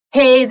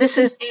Hey, this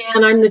is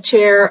Ann. I'm the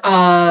chair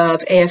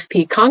of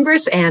AFP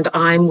Congress, and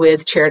I'm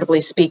with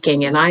Charitably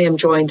Speaking, and I am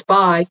joined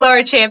by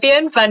Laura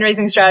Champion,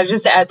 fundraising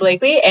strategist at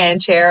Blakely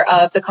and chair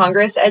of the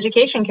Congress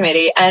Education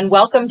Committee. And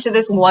welcome to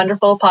this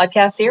wonderful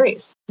podcast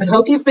series. I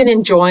hope you've been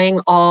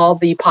enjoying all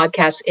the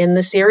podcasts in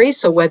the series.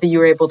 So whether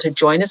you're able to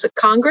join us at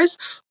Congress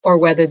or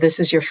whether this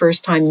is your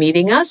first time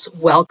meeting us,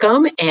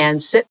 welcome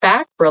and sit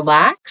back,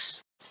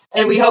 relax.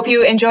 And we hope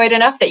you enjoyed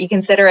enough that you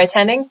consider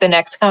attending the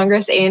next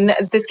Congress in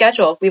the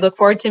schedule. We look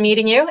forward to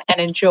meeting you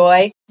and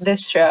enjoy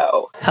this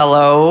show.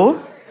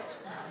 Hello?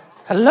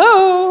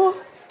 Hello?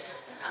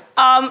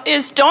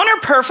 Is Donor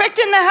Perfect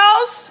in the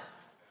house?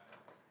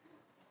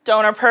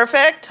 Donor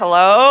Perfect,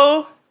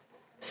 hello?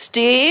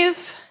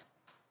 Steve?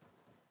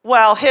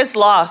 Well, his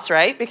loss,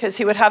 right? Because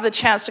he would have the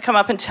chance to come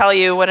up and tell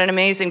you what an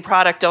amazing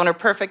product Donor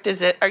Perfect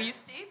is. Are you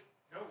Steve?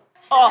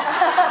 Oh.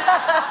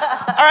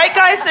 All right,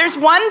 guys, there's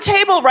one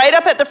table right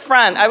up at the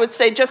front. I would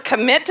say just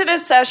commit to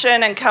this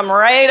session and come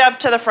right up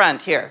to the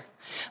front here.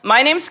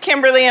 My name's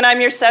Kimberly, and I'm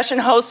your session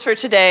host for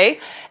today.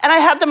 And I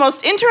had the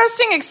most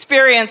interesting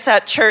experience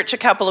at church a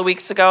couple of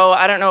weeks ago.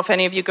 I don't know if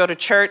any of you go to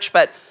church,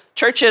 but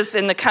churches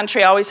in the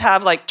country always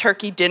have like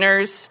turkey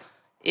dinners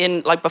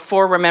in like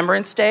before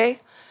Remembrance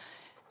Day.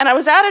 And I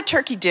was at a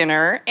turkey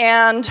dinner,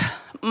 and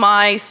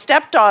my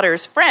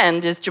stepdaughter's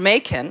friend is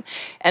Jamaican,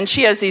 and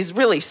she has these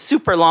really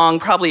super long,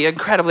 probably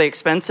incredibly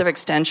expensive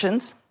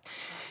extensions.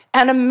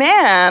 And a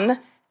man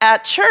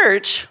at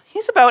church,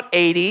 he's about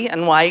 80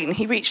 and white, and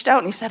he reached out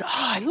and he said, "Oh,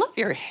 I love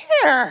your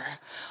hair.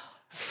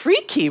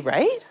 Freaky,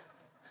 right?"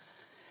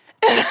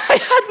 And I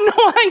had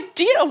no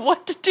idea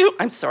what to do.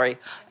 I'm sorry.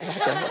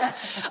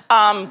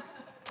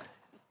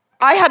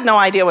 I had no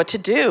idea what to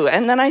do.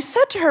 And then I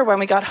said to her when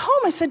we got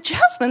home, I said,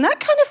 "Jasmine, that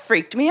kind of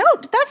freaked me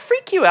out. Did that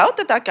freak you out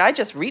that guy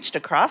just reached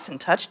across and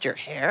touched your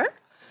hair?"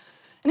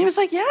 And he was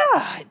like,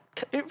 "Yeah,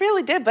 it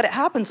really did, but it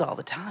happens all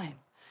the time."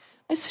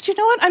 I said, "You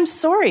know what? I'm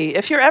sorry.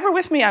 If you're ever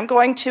with me, I'm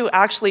going to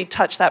actually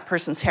touch that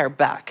person's hair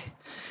back."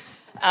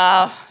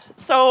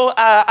 So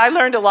I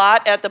learned a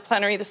lot at the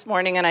plenary this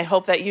morning, and I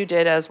hope that you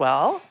did as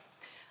well.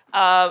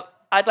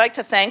 I'd like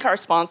to thank our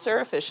sponsor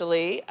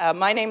officially.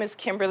 My name is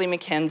Kimberly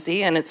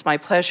McKenzie, and it's my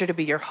pleasure to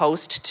be your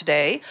host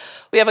today.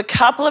 We have a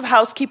couple of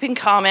housekeeping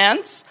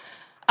comments.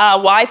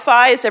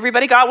 Wi-Fi, has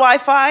everybody got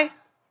Wi-Fi?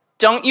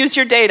 Don't use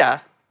your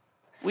data.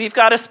 We've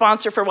got a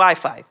sponsor for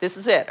Wi-Fi. This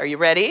is it. Are you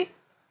ready?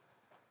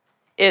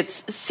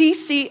 It's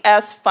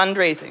CCS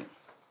Fundraising.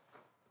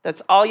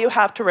 That's all you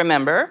have to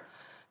remember.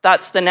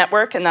 That's the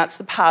network, and that's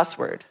the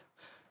password.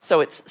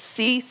 So it's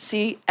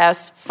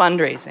CCS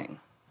Fundraising.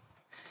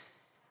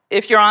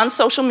 If you're on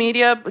social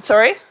media,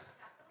 sorry?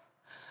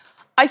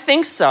 I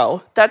think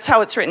so. That's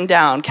how it's written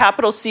down.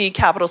 Capital C,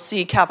 capital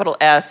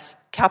S,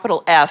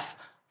 capital F,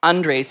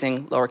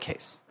 fundraising,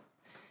 lowercase.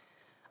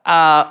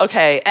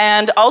 Okay,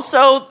 and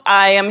also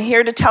I am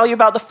here to tell you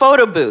about the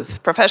photo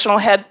booth. Professional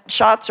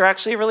headshots are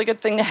actually a really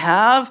good thing to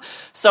have.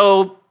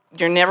 So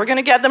you're never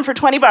gonna get them for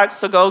 $20,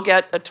 so go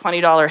get a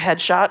 $20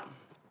 headshot.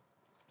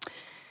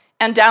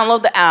 And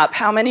download the app.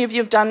 How many of you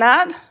have done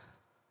that?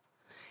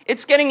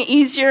 It's getting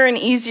easier and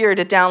easier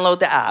to download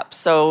the app.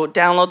 So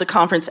download the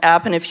conference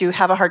app, and if you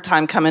have a hard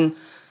time, come and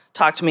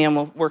talk to me and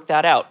we'll work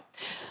that out.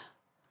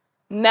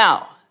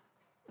 Now,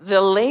 the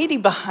lady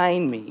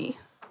behind me,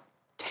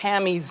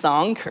 Tammy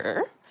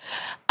Zonker,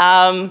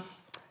 Tammy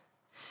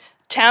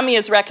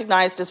is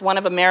recognized as one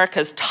of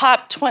America's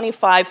top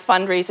 25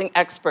 fundraising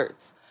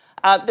experts.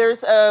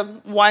 There's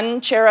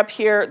one chair up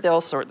here. They'll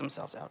sort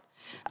themselves out.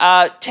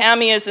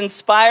 Tammy is an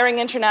inspiring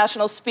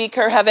international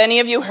speaker. Have any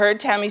of you heard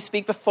Tammy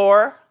speak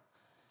before?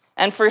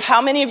 And for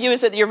how many of you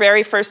is it your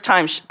very first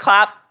time?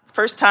 Clap,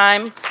 first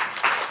time.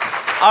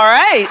 All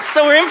right,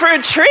 so we're in for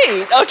a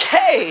treat.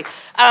 Okay.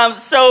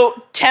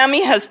 So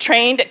Tammy has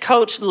trained,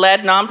 coached,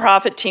 led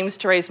nonprofit teams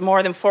to raise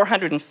more than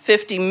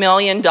 $450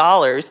 million,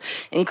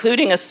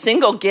 including a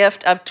single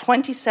gift of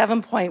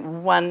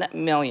 $27.1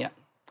 million.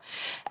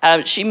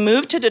 She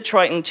moved to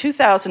Detroit in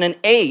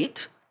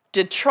 2008.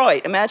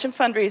 Detroit, imagine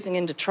fundraising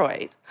in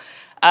Detroit.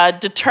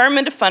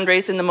 Determined to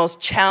fundraise in the most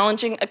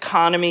challenging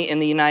economy in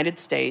the United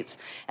States,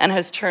 and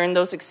has turned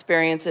those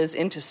experiences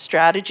into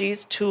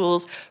strategies,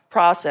 tools,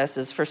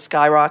 processes for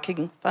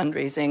skyrocketing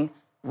fundraising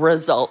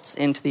results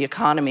into the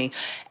economy.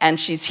 And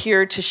she's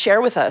here to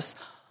share with us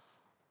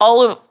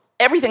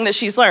everything that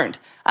she's learned.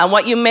 And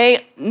what you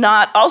may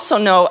not also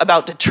know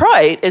about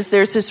Detroit is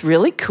there's this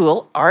really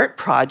cool art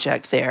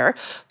project there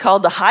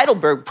called the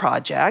Heidelberg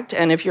Project.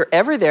 And if you're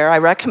ever there, I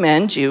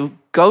recommend you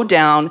go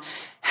down,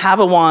 have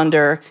a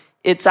wander.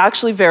 It's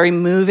actually very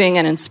moving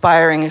and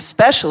inspiring,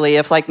 especially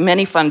if, like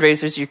many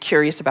fundraisers, you're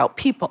curious about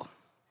people.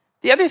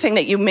 The other thing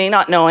that you may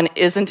not know and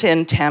isn't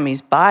in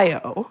Tammy's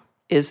bio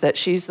is that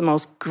she's the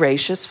most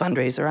gracious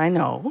fundraiser I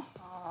know.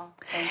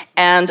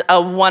 And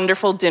a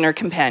wonderful dinner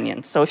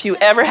companion. So if you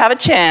ever have a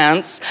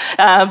chance,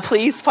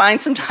 please find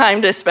some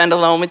time to spend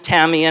alone with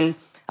Tammy, and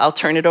I'll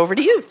turn it over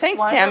to you. Thanks,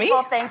 wonderful. Tammy.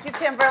 Thank you,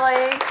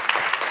 Kimberly.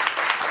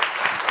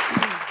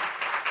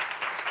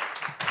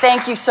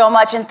 Thank you so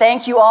much, and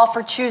thank you all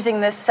for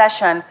choosing this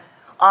session.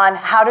 on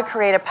how to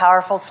create a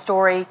powerful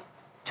story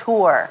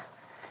tour.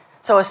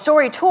 So a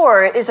story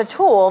tour is a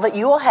tool that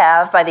you will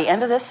have by the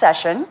end of this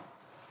session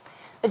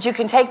that you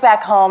can take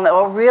back home that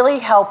will really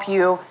help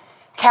you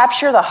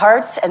capture the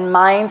hearts and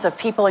minds of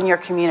people in your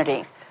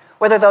community,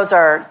 whether those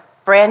are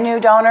brand new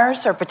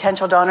donors or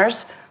potential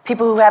donors,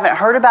 people who haven't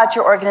heard about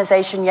your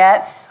organization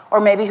yet, or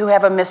maybe who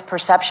have a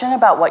misperception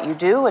about what you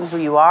do and who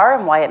you are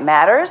and why it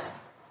matters.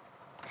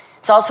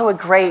 It's also a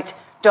great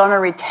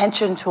donor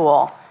retention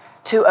tool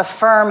to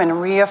affirm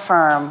and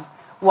reaffirm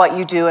what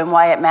you do and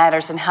why it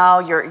matters and how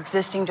your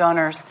existing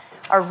donors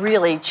are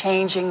really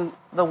changing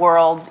the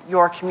world,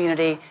 your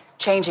community,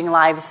 changing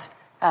lives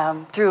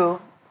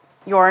through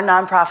your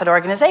nonprofit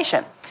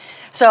organization.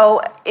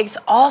 So it's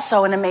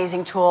also an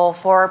amazing tool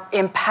for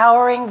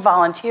empowering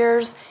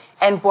volunteers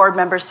and board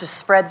members to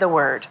spread the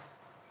word.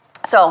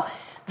 So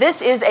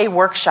this is a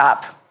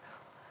workshop,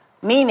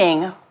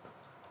 meaning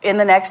in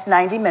the next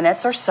 90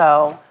 minutes or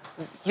so,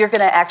 you're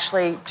going to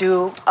actually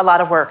do a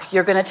lot of work.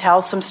 You're going to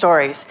tell some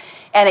stories.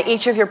 And at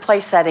each of your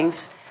place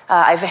settings,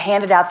 I've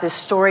handed out this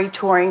story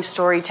touring,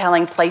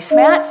 storytelling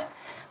placemat.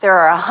 There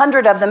are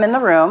 100 of them in the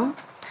room.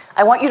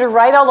 I want you to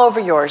write all over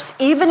yours.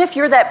 Even if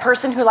you're that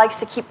person who likes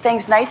to keep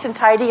things nice and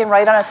tidy and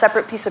write on a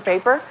separate piece of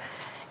paper,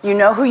 you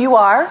know who you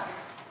are.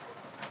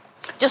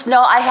 Just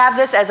know I have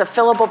this as a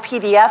fillable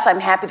PDF.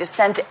 I'm happy to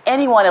send to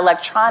anyone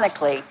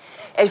electronically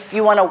if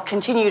you want to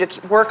continue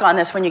to work on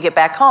this when you get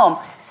back home.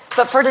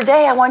 But for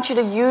today, I want you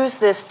to use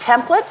this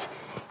template,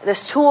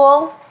 this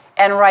tool,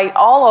 and write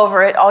all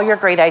over it all your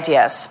great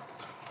ideas.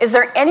 Is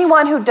there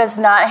anyone who does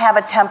not have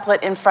a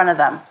template in front of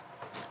them?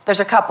 There's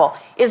a couple.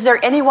 Is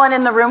there anyone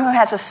in the room who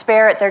has a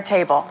spare at their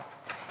table?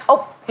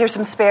 Oh, here's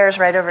some spares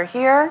right over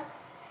here.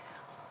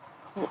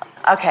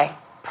 Okay,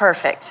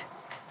 perfect.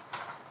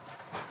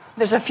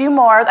 There's a few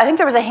more. I think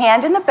there was a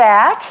hand in the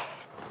back.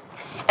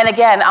 And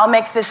again, I'll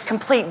make this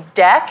complete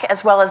deck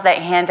as well as that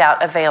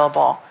handout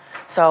available.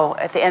 So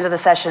at the end of the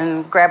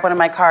session, grab one of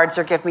my cards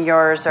or give me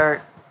yours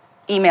or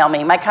email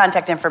me. My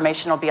contact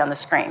information will be on the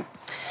screen.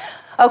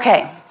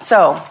 Okay,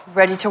 so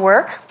ready to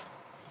work?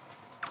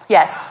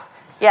 Yes.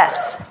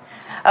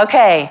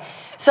 Okay,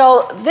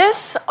 so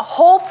this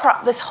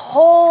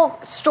whole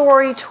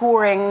story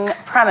touring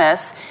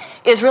premise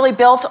is really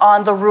built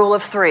on the rule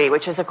of three,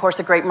 which is, of course,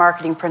 a great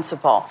marketing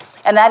principle.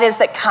 And that is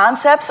that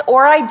concepts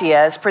or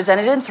ideas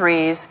presented in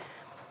threes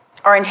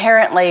are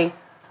inherently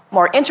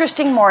more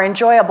interesting, more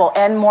enjoyable,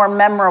 and more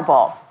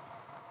memorable.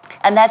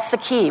 And that's the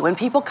key. When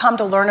people come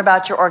to learn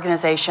about your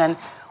organization,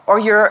 or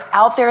you're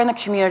out there in the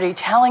community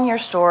telling your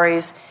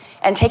stories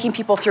and taking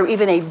people through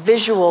even a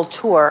visual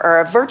tour, or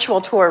a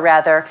virtual tour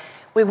rather,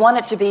 we want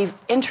it to be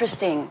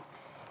interesting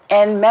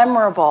and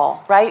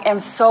memorable, right?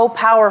 And so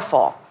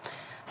powerful.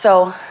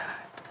 So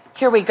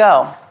here we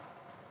go.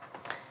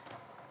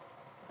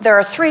 There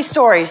are 3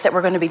 stories that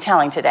we're going to be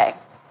telling today.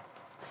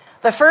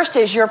 The first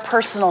is your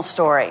personal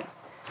story.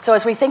 So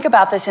as we think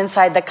about this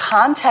inside the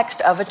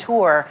context of a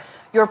tour,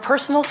 your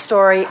personal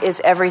story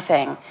is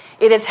everything.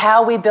 It is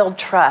how we build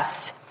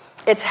trust.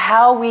 It's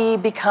how we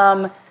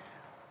become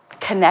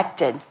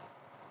connected.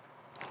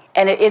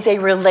 And it is a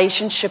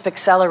relationship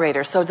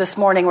accelerator. So this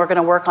morning we're going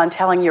to work on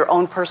telling your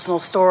own personal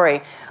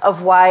story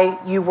of why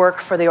you work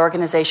for the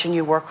organization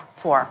you work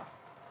for.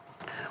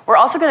 We're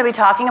also going to be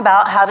talking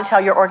about how to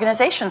tell your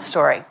organization's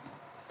story.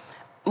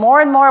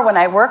 More and more when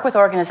I work with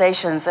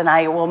organizations and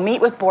I will meet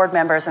with board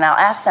members and I'll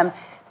ask them,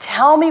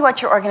 tell me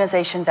what your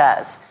organization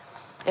does.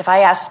 If I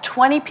ask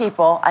 20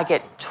 people, I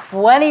get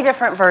 20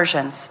 different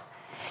versions.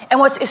 And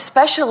what's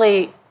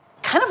especially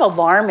kind of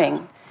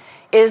alarming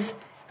is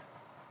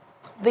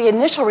the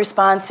initial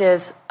response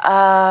is,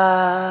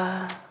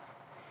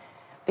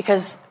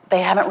 because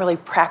they haven't really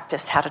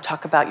practiced how to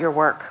talk about your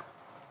work,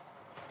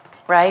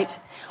 right?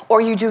 Or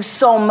you do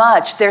so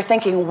much, they're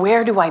thinking,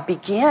 where do I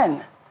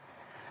begin?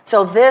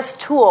 So this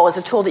tool is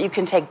a tool that you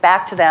can take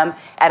back to them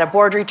at a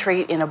board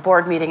retreat, in a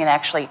board meeting, and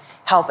actually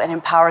help and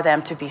empower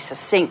them to be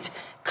succinct,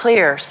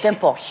 clear,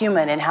 simple,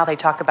 human in how they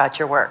talk about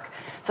your work.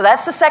 So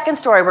that's the second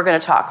story we're going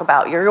to talk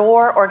about,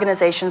 your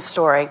organization's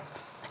story.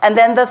 And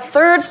then the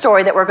third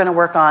story that we're going to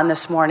work on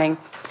this morning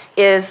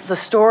is the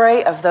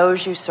story of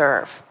those you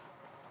serve.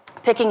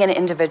 Picking an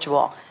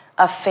individual,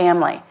 a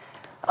family,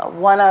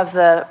 one of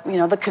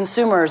the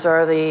consumers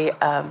or the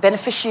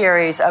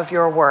beneficiaries of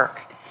your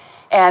work.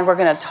 And we're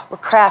going to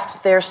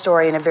craft their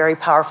story in a very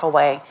powerful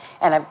way.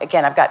 And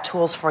I've got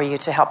tools for you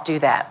to help do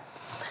that.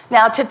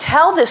 Now, to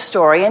tell this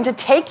story and to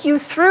take you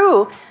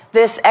through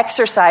this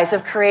exercise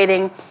of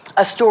creating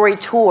a story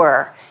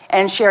tour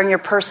and sharing your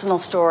personal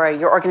story,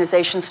 your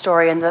organization's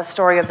story, and the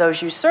story of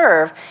those you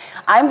serve,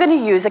 I'm going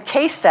to use a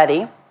case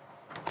study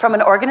from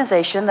an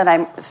organization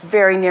that is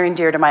very near and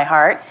dear to my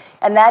heart,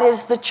 and that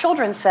is the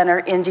Children's Center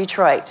in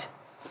Detroit.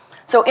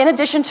 So in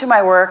addition to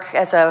my work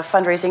as a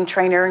fundraising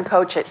trainer and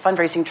coach at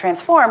Fundraising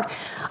Transformed,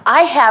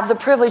 I have the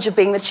privilege of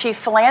being the Chief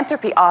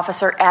Philanthropy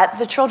Officer at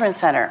the Children's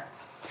Center.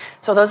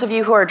 So those of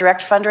you who are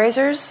direct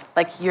fundraisers,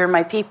 you're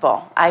my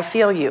people. I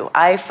feel you.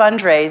 I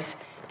fundraise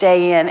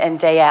day in and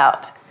day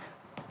out.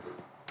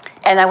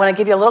 And I want to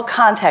give you a little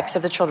context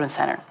of the Children's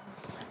Center.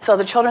 So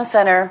the Children's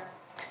Center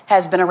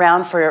has been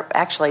around for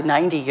actually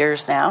 90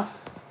 years now.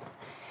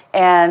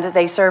 And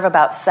they serve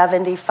about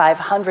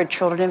 7,500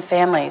 children and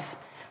families,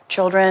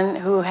 children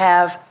who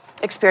have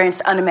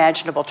experienced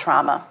unimaginable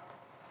trauma,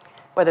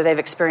 whether they've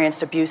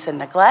experienced abuse and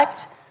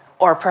neglect,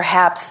 or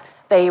perhaps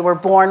they were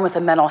born with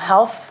a mental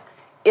health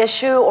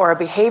issue or a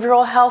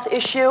behavioral health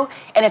issue,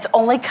 and it's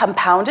only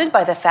compounded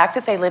by the fact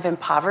that they live in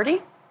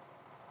poverty.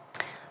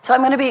 So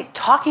I'm going to be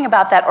talking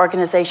about that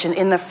organization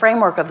in the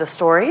framework of the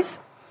stories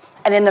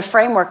and in the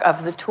framework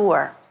of the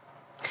tour.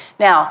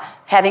 Now,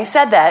 having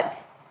said that,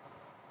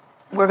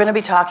 we're going to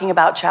be talking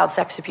about child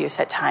sex abuse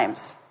at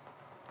times.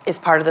 It's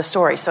part of the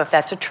story. So if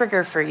that's a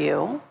trigger for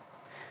you,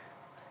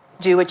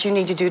 do what you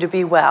need to do to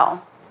be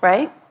well,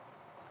 right?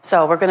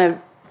 So we're going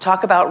to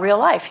talk about real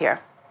life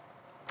here.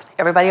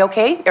 Everybody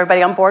okay?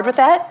 Everybody on board with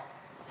that?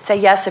 Say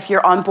yes if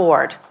you're on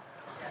board.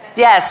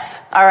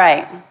 Yes. All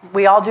right.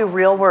 We all do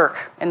real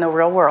work in the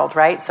real world,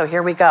 right? So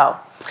here we go.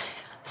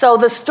 So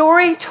the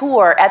story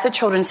tour at the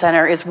Children's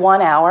Center is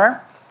 1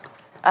 hour.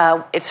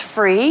 It's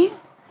free.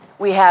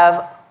 We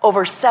have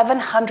over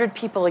 700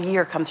 people a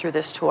year come through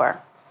this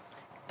tour.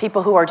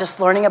 People who are just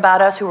learning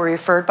about us, who were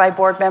referred by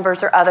board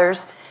members or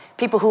others,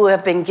 people who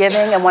have been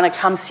giving and want to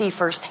come see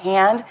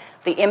firsthand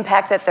the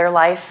impact that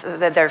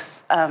their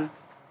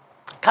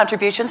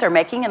contributions are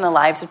making in the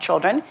lives of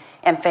children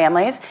and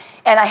families.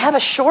 And I have a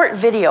short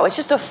video. It's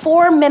just a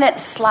 4-minute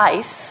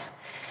slice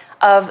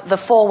of the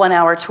full 1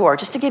 hour tour,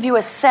 just to give you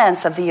a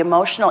sense of the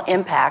emotional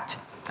impact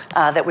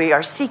that we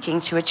are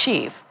seeking to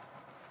achieve.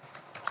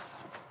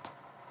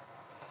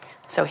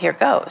 So here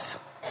goes.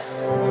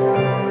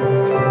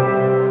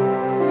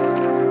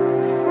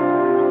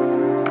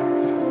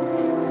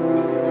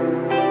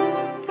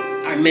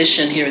 Our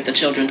mission here at the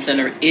Children's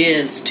Center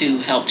is to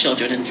help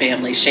children and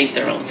families shape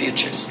their own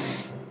futures.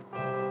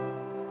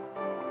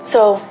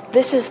 So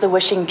this is the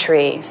wishing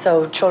tree.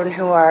 So children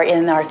who are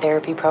in our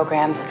therapy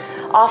programs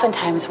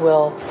oftentimes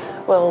will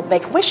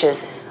make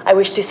wishes. I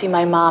wish to see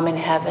my mom in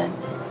heaven.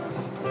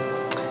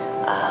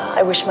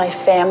 I wish my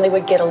family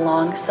would get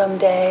along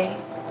someday.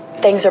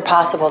 Things are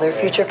possible. Their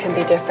future can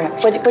be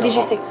different. What did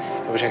you see?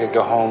 I wish I could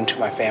go home to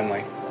my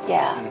family.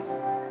 Yeah.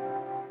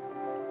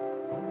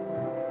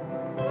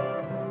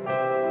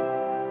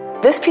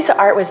 This piece of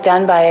art was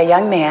done by a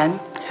young man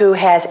who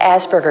has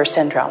Asperger's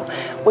syndrome,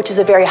 which is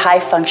a very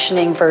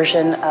high-functioning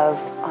version of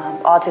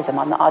autism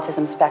on the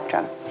autism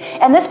spectrum.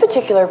 And this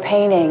particular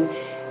painting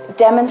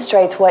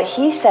demonstrates what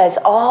he says,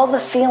 all the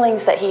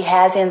feelings that he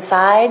has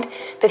inside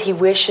that he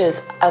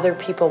wishes other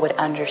people would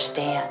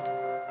understand.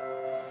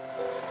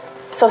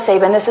 So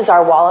Sabin, this is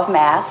our wall of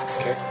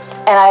masks. Okay.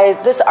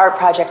 And this art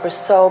project was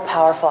so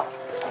powerful.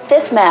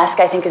 This mask,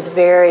 I think, is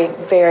very,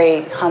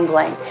 very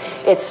humbling.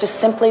 It's just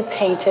simply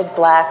painted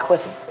black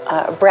with,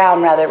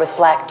 brown rather, with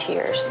black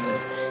tears.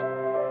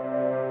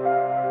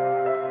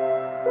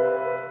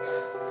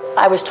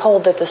 I was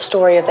told that the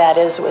story of that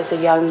was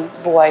a young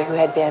boy who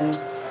had been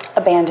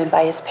abandoned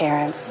by his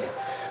parents,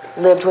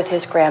 lived with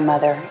his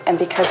grandmother, and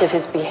because of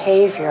his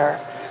behavior,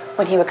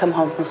 when he would come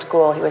home from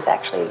school, he was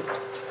actually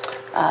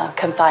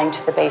confined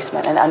to the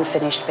basement, an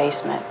unfinished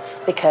basement,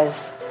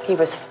 because he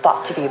was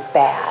thought to be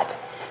bad.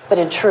 But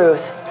in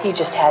truth, he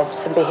just had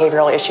some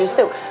behavioral issues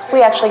that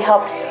we actually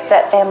helped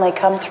that family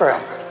come through.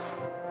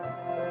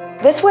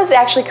 This was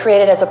actually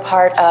created as a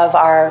part of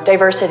our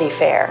diversity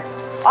fair.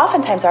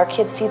 Oftentimes our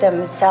kids see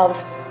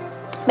themselves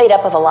made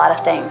up of a lot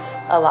of things,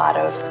 a lot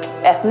of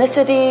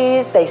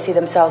ethnicities. They see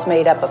themselves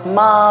made up of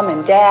mom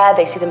and dad.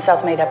 They see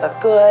themselves made up of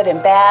good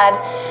and bad.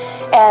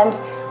 And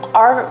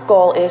our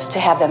goal is to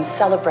have them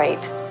celebrate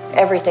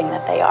everything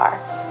that they are.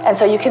 And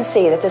so you can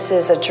see that this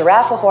is a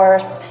giraffe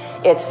horse.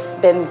 It's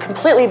been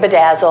completely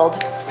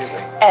bedazzled.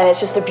 And it's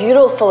just a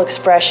beautiful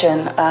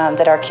expression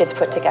that our kids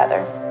put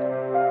together.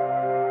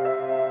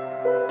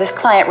 This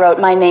client wrote,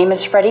 "My name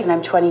is Freddie and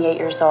I'm 28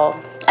 years old.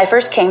 I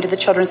first came to the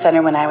Children's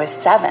Center when I was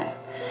 7.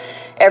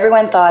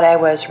 Everyone thought I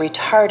was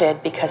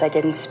retarded because I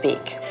didn't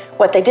speak.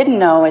 What they didn't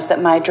know is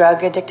that my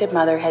drug-addicted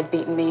mother had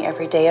beaten me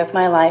every day of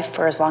my life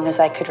for as long as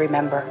I could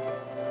remember.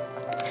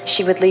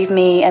 She would leave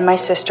me and my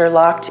sister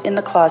locked in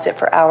the closet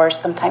for hours,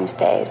 sometimes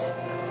days.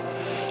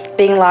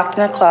 Being locked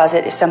in a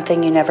closet is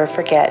something you never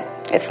forget.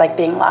 It's like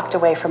being locked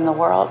away from the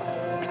world.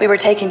 We were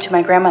taken to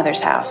my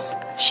grandmother's house.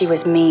 She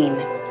was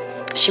mean.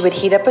 She would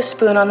heat up a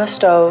spoon on the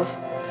stove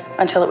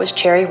until it was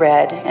cherry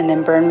red and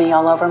then burn me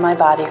all over my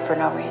body for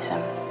no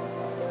reason.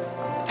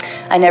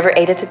 I never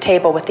ate at the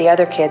table with the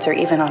other kids or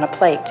even on a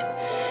plate.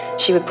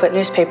 She would put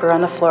newspaper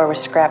on the floor with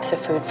scraps of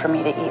food for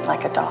me to eat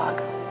like a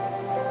dog.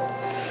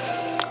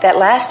 That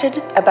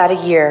lasted about a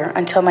year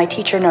until my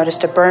teacher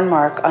noticed a burn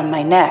mark on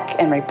my neck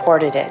and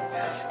reported it.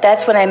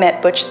 That's when I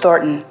met Butch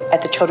Thornton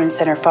at the Children's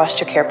Center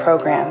foster care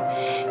program.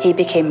 He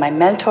became my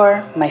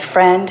mentor, my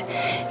friend.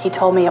 He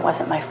told me it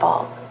wasn't my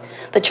fault.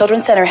 The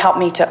Children's Center helped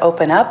me to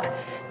open up,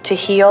 to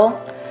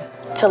heal,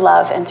 to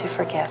love, and to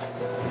forgive.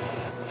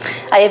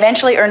 I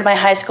eventually earned my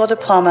high school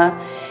diploma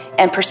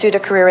and pursued a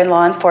career in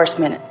law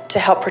enforcement to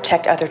help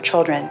protect other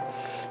children.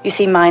 You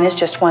see, mine is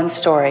just one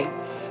story.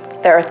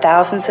 There are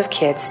thousands of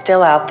kids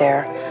still out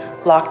there,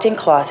 locked in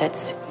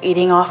closets,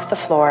 eating off the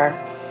floor,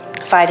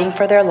 fighting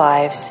for their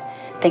lives,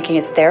 thinking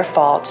it's their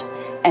fault,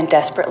 and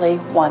desperately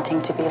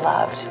wanting to be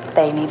loved.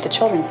 They need the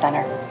Children's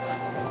Center.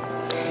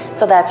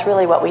 So that's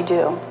really what we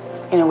do.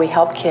 We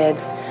help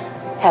kids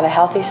have a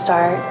healthy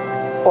start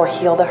or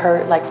heal the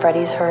hurt like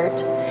Freddie's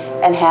hurt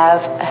and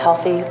have a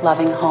healthy,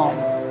 loving home.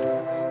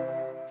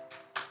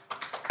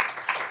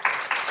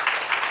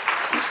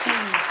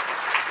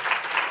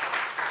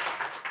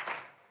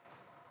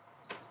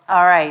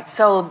 All right,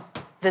 so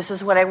this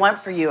is what I want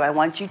for you. I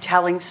want you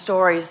telling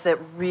stories that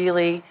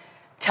really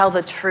tell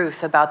the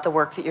truth about the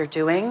work that you're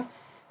doing,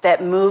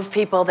 that move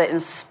people, that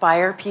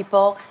inspire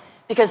people.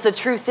 Because the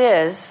truth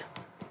is,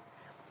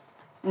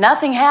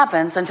 nothing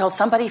happens until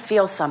somebody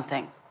feels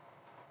something,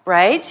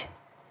 right?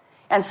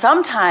 And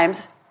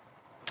sometimes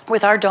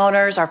with our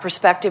donors, our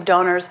prospective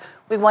donors,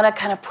 we want to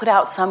kind of put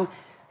out some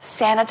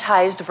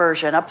sanitized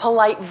version, a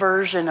polite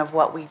version of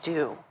what we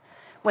do.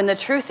 When the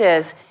truth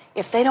is,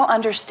 if they don't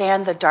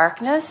understand the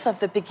darkness of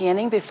the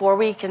beginning before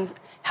we can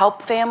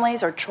help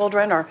families or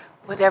children or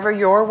whatever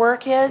your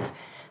work is,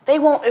 they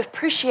won't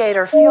appreciate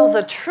or feel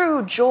the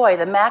true joy,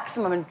 the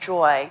maximum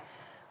joy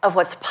of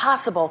what's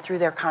possible through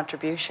their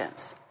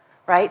contributions,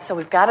 right? So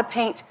we've got to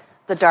paint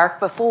the dark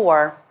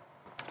before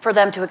for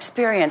them to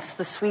experience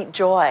the sweet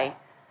joy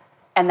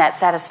and that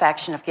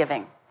satisfaction of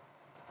giving.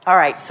 All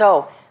right,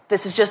 so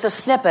this is just a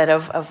snippet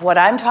of what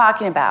I'm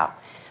talking about.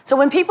 So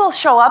when people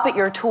show up at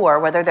your tour,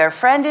 whether their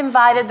friend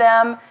invited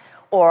them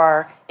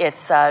or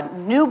it's a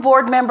new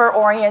board member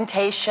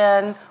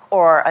orientation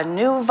or a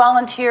new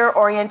volunteer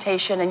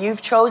orientation and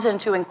you've chosen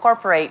to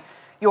incorporate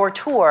your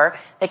tour,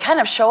 they kind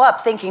of show up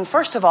thinking,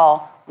 first of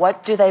all,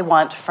 what do they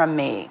want from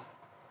me,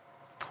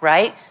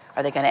 right?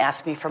 Are they going to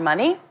ask me for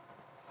money?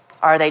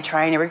 Are they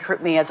trying to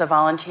recruit me as a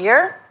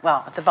volunteer?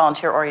 Well, at the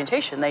volunteer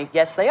orientation,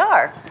 yes, they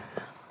are.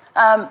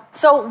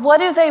 So what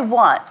do they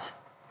want?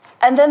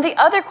 And then the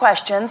other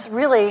questions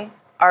really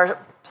are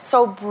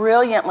so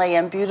brilliantly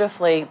and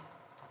beautifully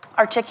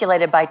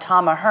articulated by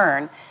Tom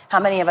Ahern.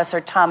 How many of us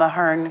are Tom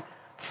Ahern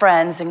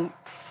friends and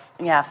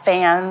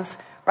fans,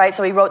 right?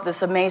 So he wrote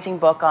this amazing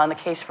book on the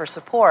case for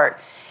support.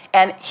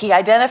 And he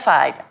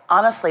identified,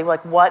 honestly,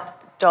 like what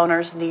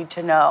donors need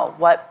to know,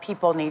 what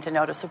people need to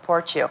know to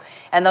support you.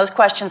 And those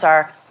questions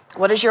are,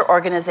 what does your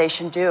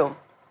organization do?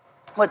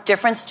 What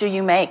difference do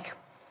you make?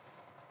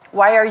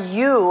 Why are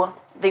you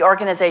the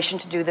organization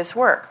to do this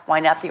work? Why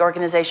not the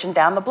organization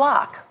down the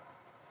block,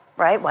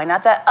 right? Why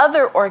not that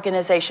other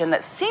organization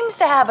that seems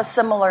to have a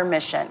similar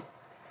mission?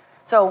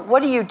 So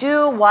what do you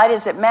do? Why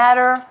does it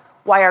matter?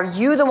 Why are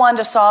you the one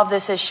to solve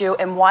this issue?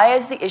 And why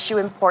is the issue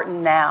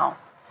important now?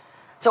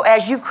 So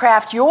as you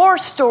craft your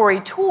story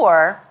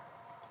tour,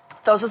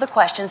 those are the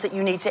questions that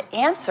you need to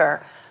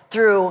answer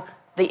through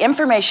the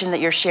information that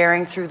you're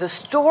sharing, through the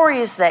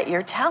stories that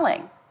you're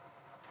telling.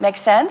 Make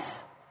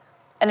sense?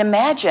 And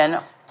imagine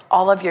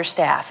all of your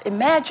staff.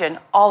 Imagine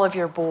all of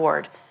your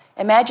board.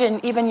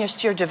 Imagine even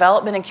your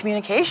development and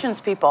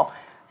communications people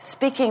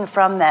speaking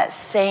from that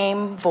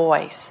same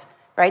voice,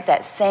 right?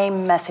 That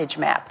same message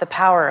map, the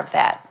power of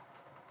that.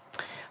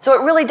 So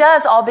it really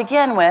does all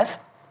begin with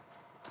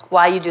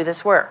why you do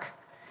this work.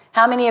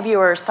 How many of you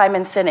are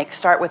Simon Sinek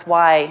Start With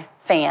Why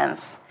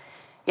fans?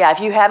 Yeah,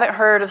 if you haven't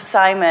heard of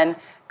Simon,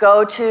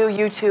 go to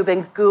YouTube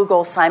and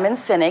Google Simon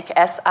Sinek,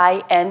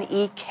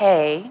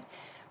 S-I-N-E-K,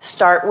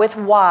 Start With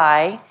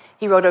Why.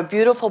 He wrote a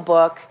beautiful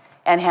book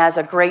and has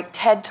a great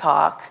TED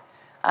Talk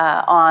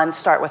on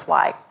Start With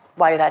Why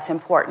that's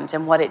important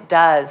and what it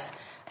does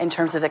in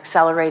terms of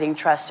accelerating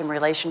trust in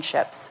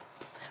relationships.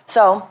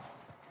 So,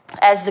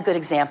 as the good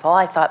example,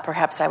 I thought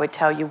perhaps I would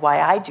tell you why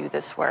I do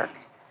this work.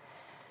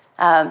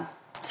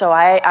 So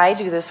I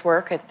do this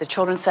work at the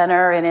Children's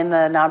Center and in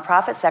the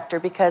nonprofit sector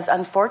because,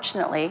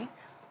 unfortunately,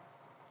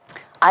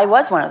 I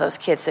was one of those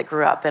kids that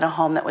grew up in a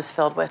home that was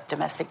filled with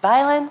domestic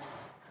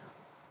violence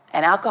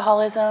and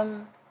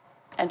alcoholism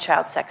and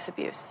child sex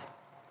abuse.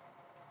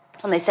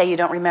 When they say you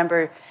don't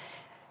remember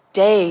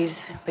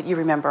days, but you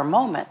remember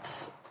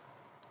moments.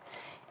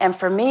 And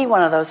for me,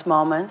 one of those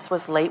moments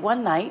was late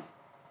one night.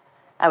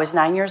 I was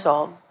 9 years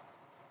old,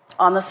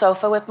 on the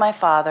sofa with my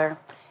father,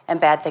 and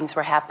bad things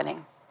were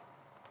happening.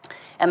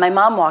 And my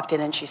mom walked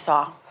in and she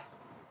saw.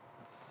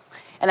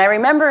 And I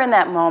remember in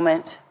that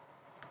moment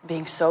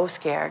being so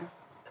scared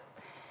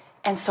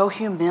and so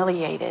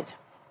humiliated,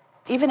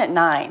 even at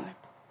 9.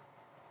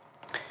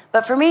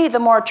 But for me, the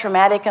more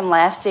traumatic and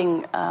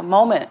lasting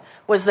moment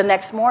was the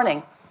next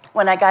morning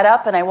when I got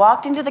up and I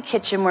walked into the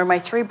kitchen where my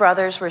 3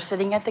 brothers were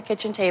sitting at the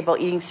kitchen table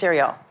eating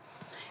cereal.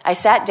 I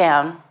sat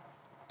down,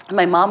 and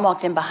my mom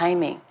walked in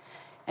behind me,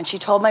 and she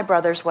told my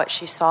brothers what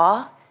she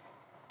saw,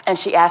 and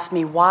she asked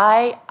me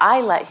why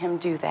I let him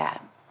do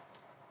that.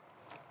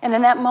 And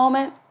in that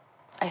moment,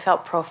 I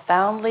felt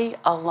profoundly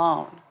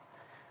alone.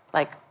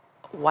 Like,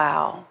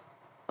 wow,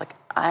 like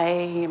I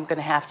am going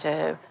to have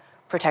to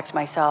protect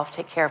myself,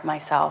 take care of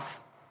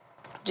myself,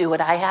 do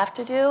what I have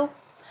to do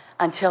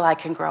until I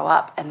can grow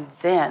up, and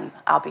then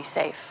I'll be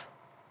safe.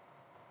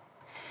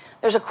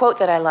 There's a quote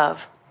that I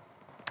love.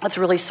 It's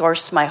really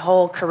sourced my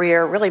whole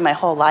career, really my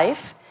whole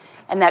life.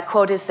 And that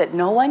quote is that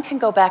no one can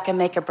go back and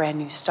make a brand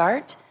new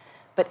start,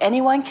 but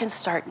anyone can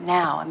start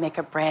now and make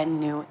a brand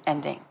new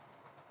ending.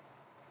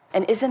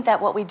 And isn't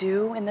that what we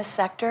do in this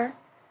sector?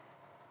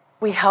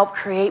 We help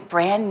create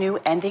brand new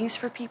endings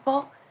for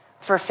people,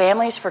 for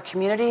families, for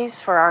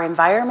communities, for our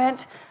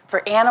environment,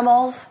 for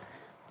animals,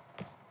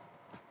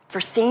 for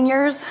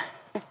seniors.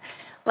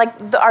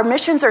 Our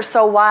missions are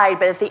so wide,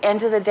 but at the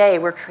end of the day,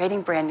 we're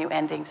creating brand new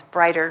endings,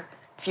 brighter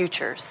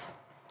futures.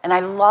 And I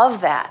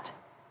love that.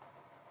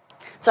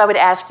 So I would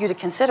ask you to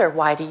consider,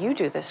 why do you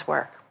do this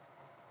work?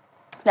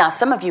 Now,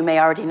 some of you may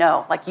already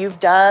know, you've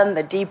done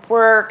the deep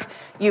work,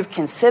 you've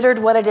considered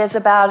what it is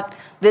about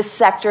this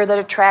sector that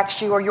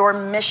attracts you or your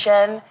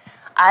mission.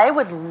 I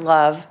would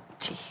love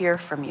to hear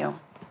from you.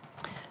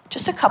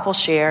 Just a couple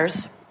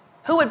shares.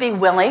 Who would be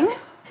willing?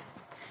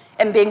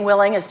 And being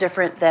willing is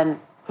different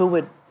than who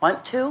would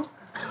want to,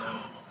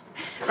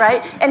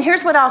 right? And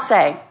here's what I'll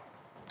say.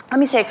 Let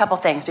me say a couple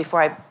things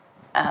before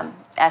I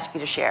ask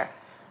you to share.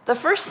 The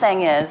first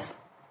thing is,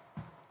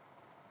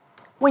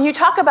 when you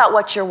talk about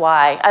what's your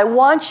why, I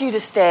want you to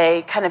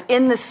stay kind of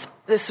in this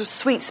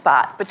sweet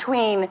spot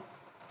between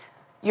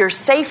your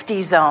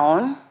safety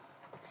zone,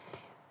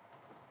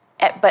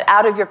 but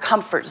out of your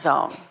comfort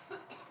zone,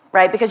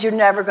 right? Because you're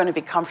never going to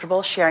be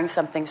comfortable sharing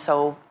something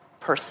so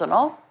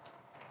personal.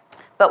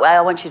 But I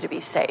want you to be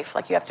safe.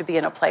 You have to be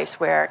in a place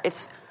where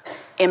it's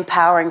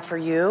empowering for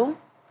you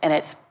and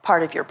it's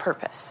part of your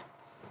purpose.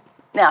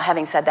 Now,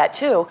 having said that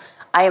too,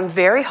 I am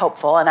very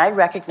hopeful, and I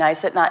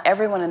recognize that not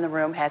everyone in the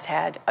room has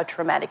had a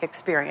traumatic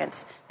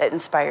experience that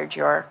inspired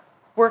your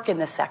work in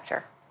this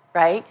sector,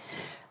 right?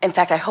 In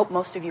fact, I hope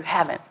most of you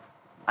haven't.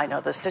 I know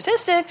the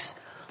statistics,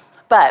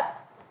 but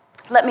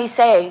let me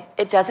say,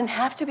 it doesn't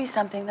have to be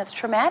something that's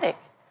traumatic.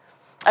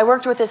 I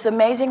worked with this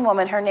amazing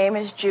woman, her name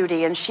is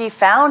Judy, and she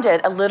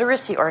founded a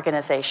literacy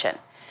organization.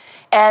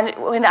 And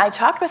when I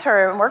talked with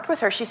her and worked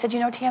with her, she said,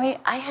 Tammy,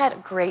 I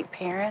had great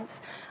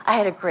parents. I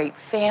had a great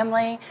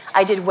family.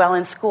 I did well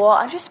in school.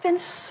 I've just been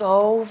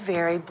so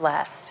very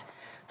blessed.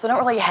 So I don't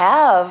really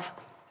have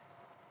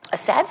a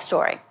sad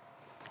story.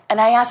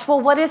 And I asked,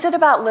 well, what is it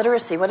about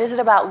literacy? What is it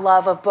about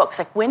love of books?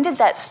 When did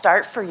that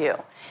start for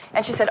you?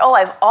 And she said,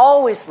 I've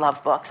always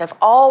loved books. I've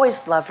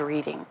always loved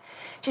reading.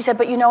 She said,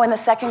 but in the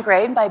second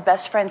grade, my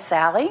best friend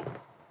Sally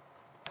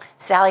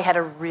had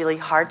a really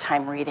hard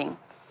time reading.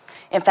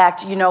 In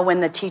fact, when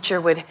the teacher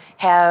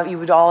you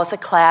would all as a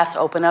class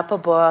open up a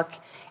book,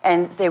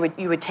 and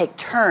you would take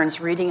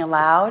turns reading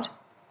aloud.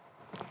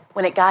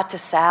 When it got to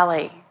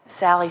Sally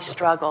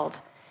struggled,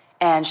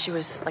 and she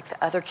was like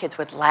the other kids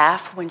would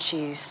laugh when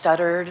she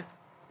stuttered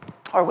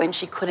or when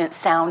she couldn't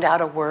sound out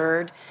a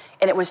word,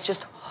 and it was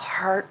just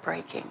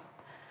heartbreaking.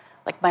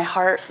 My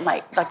heart,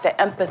 the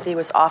empathy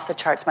was off the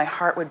charts. My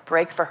heart would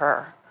break for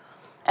her.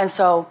 And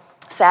so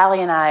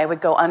Sally and I would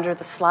go under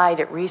the slide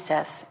at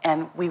recess,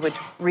 and we would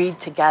read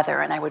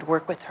together, and I would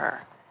work with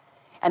her.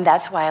 And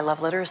that's why I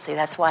love literacy.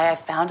 That's why I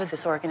founded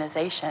this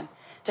organization,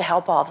 to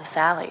help all the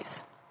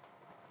Sallys.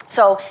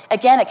 So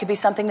again, it could be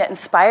something that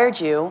inspired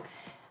you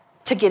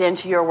to get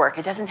into your work.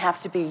 It doesn't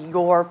have to be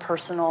your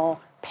personal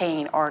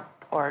pain or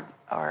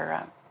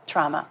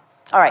trauma.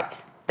 All right,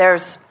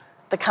 there's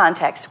the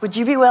context. Would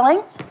you be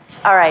willing?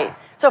 All right.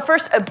 So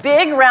first, a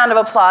big round of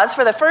applause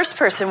for the first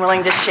person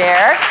willing to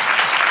share.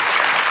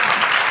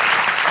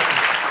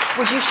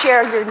 Would you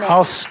share your name?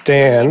 I'll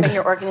stand. And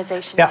your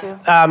organization, too?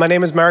 My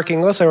name is Mark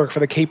Inglis. I work for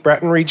the Cape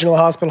Breton Regional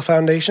Hospital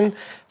Foundation.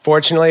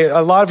 Fortunately,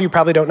 a lot of you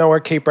probably don't know where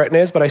Cape Breton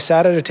is, but I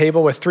sat at a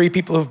table with 3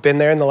 people who've been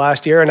there in the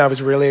last year, and I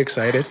was really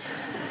excited.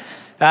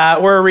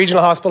 We're a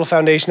regional hospital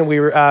foundation, and we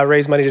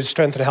raise money to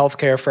strengthen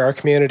healthcare for our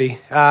community.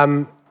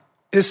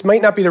 This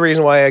might not be the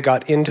reason why I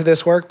got into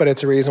this work, but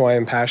it's a reason why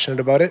I'm passionate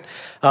about it.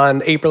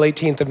 On April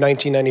 18th of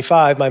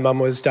 1995, my mom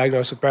was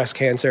diagnosed with breast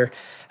cancer,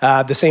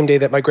 the same day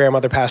that my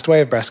grandmother passed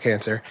away of breast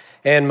cancer.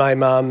 And my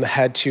mom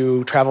had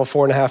to travel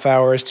 4.5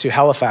 hours to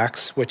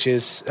Halifax, which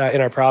is in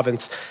our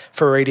province,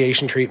 for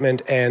radiation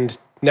treatment, and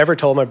never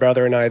told my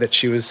brother and I that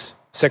she was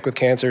sick with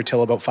cancer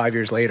until about 5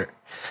 years later.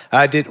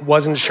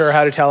 Wasn't sure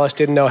how to tell us,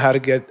 didn't know how to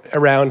get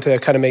around to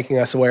kind of making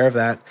us aware of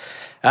that.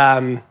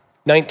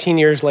 19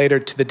 years later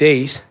to the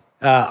date,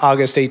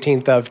 August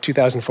 18th of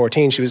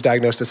 2014, she was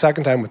diagnosed a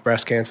second time with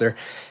breast cancer,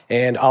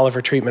 and all of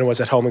her treatment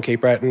was at home in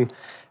Cape Breton.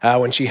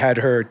 When she had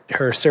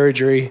her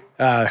surgery,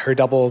 her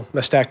double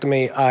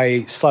mastectomy,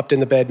 I slept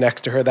in the bed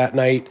next to her that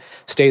night,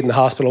 stayed in the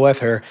hospital with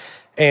her,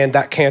 and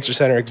that cancer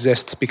center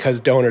exists because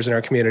donors in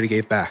our community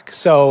gave back.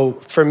 So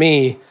for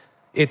me,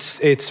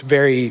 it's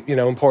very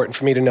important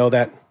for me to know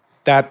that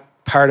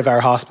part of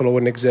our hospital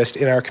wouldn't exist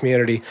in our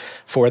community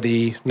for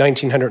the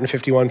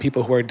 1,951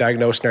 people who were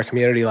diagnosed in our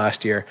community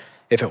last year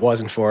if it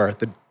wasn't for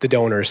the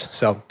donors.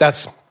 So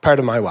that's part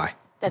of my why.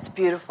 That's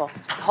beautiful.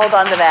 Hold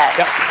on to that.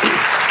 Yep.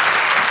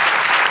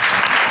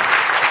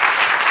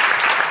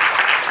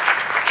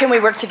 Can we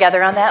work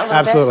together on that a little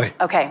Absolutely.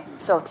 bit? Okay,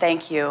 so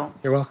thank you.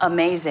 You're welcome.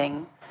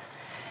 Amazing.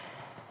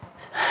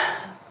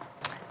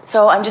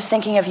 So I'm just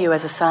thinking of you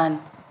as a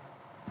son.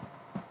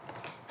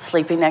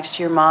 sleeping next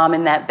to your mom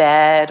in that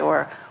bed,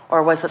 or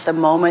was it the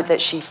moment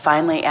that she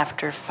finally,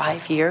 after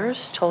 5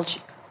 years, told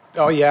you?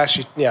 Oh, yeah,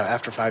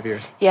 after 5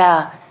 years.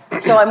 Yeah.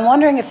 So I'm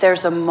wondering if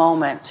there's a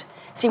moment.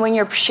 See, when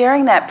you're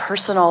sharing that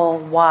personal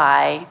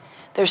why,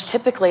 there's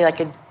typically like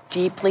a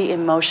deeply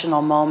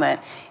emotional moment.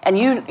 And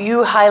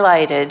you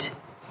highlighted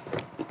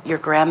your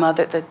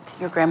grandmother, that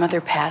your grandmother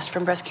passed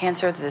from breast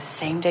cancer the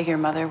same day your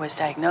mother was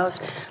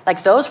diagnosed.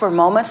 Like, those were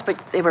moments,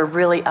 but they were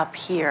really up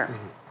here.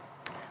 Mm-hmm.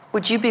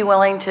 Would you be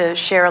willing to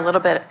share a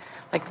little bit,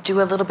 like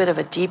do a little bit of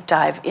a deep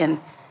dive in,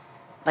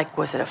 like,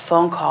 was it a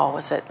phone call?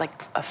 Was it like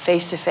a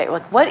face-to-face?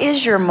 Like, what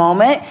is your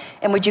moment?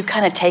 And would you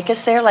kind of take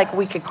us there, like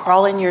we could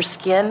crawl in your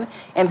skin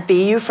and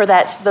be you for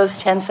those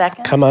 10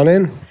 seconds? Come on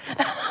in.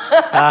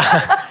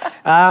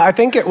 I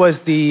think it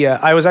was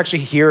I was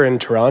actually here in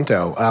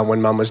Toronto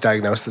when Mom was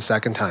diagnosed the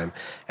second time,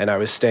 and I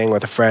was staying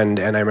with a friend,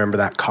 and I remember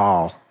that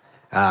call.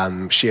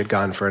 She had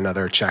gone for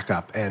another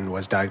checkup and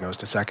was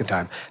diagnosed a second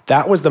time.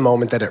 That was the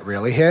moment that it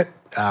really hit,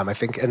 I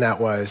think, and that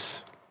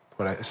was,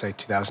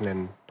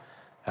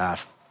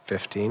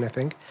 2015, I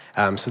think.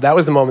 So that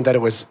was the moment that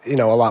it was, a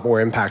lot more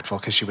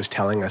impactful, because she was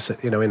telling us,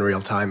 in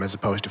real time as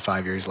opposed to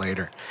 5 years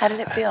later. How did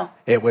it feel?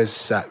 It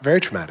was very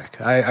traumatic.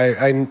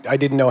 I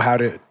didn't know how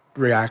to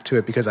react to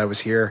it, because I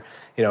was here,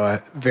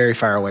 very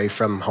far away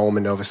from home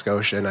in Nova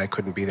Scotia, and I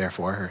couldn't be there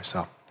for her.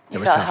 So it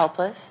was tough. You felt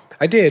helpless?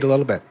 I did, a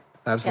little bit.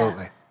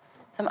 Absolutely. Yeah.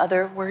 Some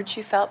other words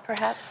you felt,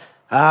 perhaps?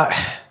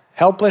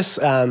 Helpless,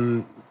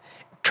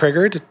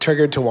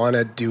 triggered to want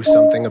to do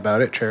something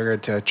about it,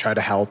 triggered to try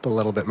to help a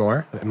little bit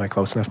more. Am I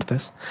close enough to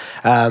this?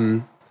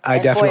 I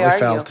definitely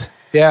felt...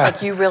 Yeah,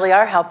 like you really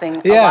are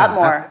helping a lot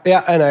more.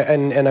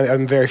 And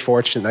I'm very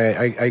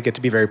fortunate. I get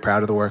to be very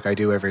proud of the work I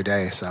do every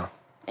day. So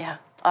yeah,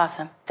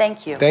 awesome.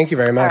 Thank you. Thank you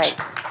very much.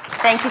 All right.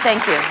 Thank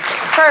you.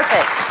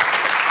 Perfect.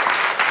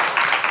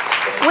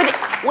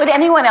 Would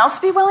anyone else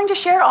be willing to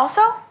share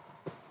also?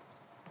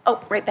 Oh,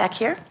 right back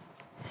here.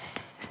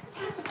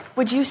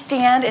 Would you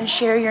stand and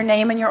share your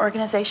name and your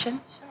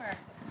organization? Sure.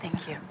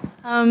 Thank you.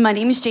 My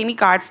name is Jamie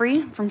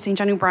Godfrey from St.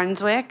 John, New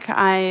Brunswick.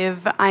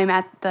 I'm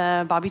at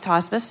the Bobby's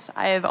Hospice.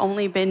 I've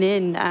only been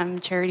in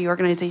charity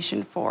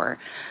organization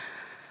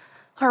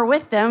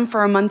with them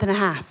for a month and a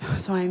half,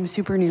 so I'm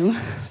super new.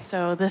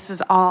 So this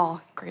is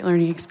all great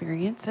learning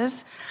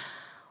experiences.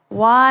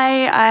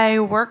 Why I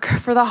work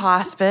for the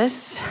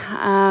hospice.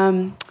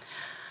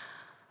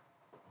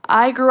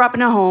 I grew up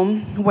in a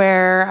home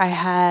where I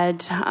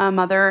had a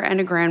mother and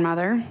a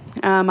grandmother.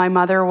 My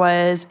mother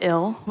was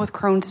ill with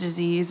Crohn's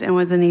disease and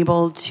was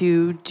unable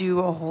to do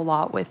a whole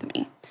lot with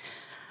me.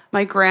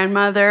 My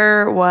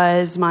grandmother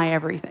was my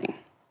everything.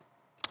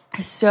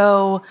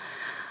 So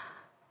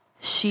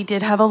she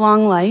did have a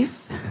long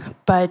life,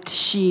 but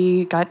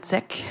she got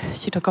sick.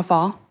 She took a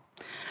fall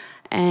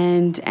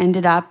and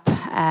ended up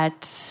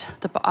at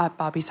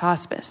Bobby's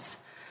Hospice.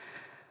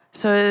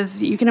 So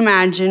as you can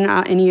imagine,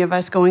 any of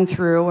us going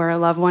through where a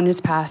loved one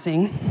is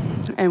passing,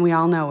 and we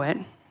all know it,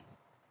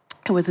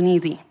 it wasn't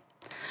easy.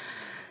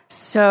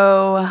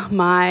 So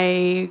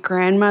my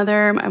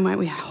grandmother,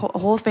 my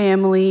whole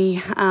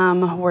family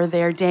were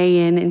there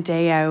day in and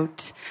day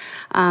out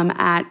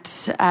at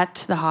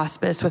the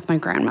hospice with my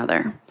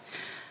grandmother.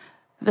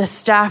 The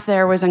staff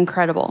there was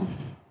incredible.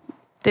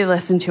 They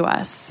listened to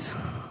us.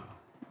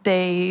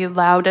 They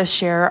allowed us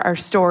share our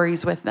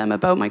stories with them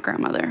about my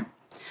grandmother.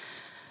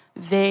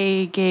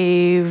 They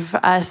gave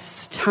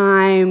us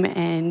time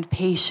and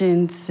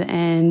patience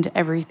and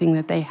everything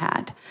that they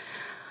had.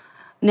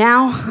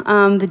 Now,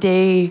 a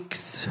day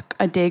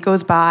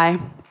goes by,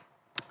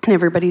 and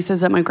everybody says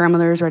that my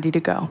grandmother is ready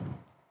to go.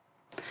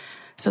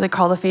 So they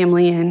call the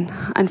family in.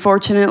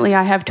 Unfortunately,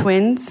 I have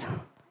twin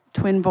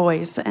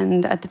boys,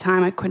 and at the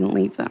time I couldn't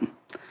leave them.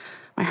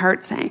 My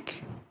heart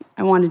sank.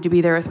 I wanted to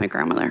be there with my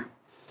grandmother.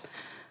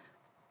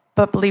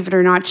 But believe it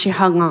or not, she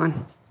hung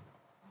on.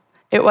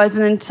 It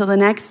wasn't until the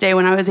next day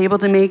when I was able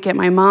to make it,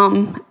 my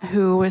mom,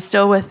 who was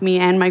still with me,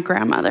 and my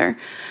grandmother,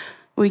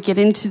 we get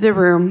into the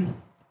room,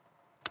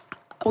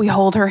 we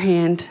hold her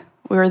hand,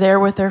 we were there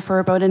with her for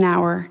about an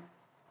hour,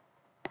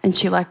 and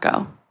she let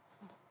go.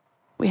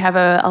 We have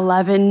a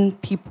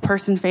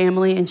 11-person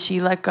family, and she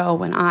let go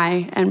when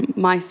I and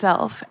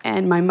myself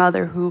and my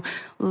mother, who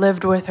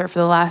lived with her for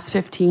the last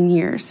 15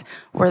 years,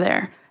 were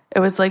there. It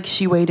was like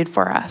she waited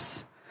for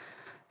us.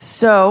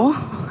 So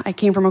I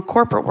came from a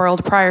corporate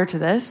world prior to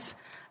this,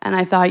 and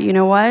I thought, you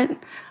know what?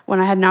 When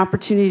I had an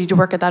opportunity to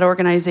work at that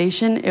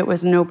organization, it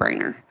was a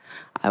no-brainer.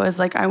 I was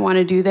like, I want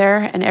to do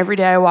there, and every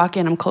day I walk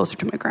in, I'm closer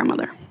to my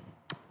grandmother.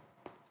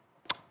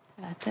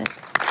 That's it.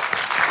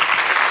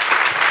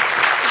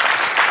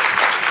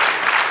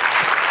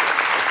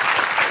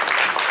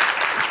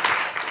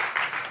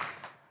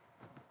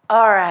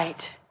 All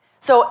right.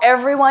 So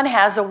everyone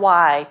has a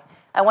why.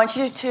 I want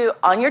you to,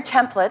 on your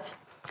template,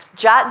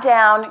 jot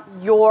down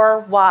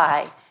your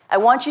why. I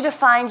want you to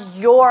find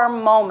your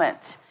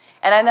moment.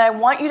 And then I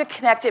want you to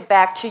connect it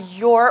back to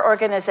your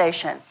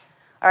organization.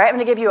 All right, I'm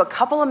going to give you a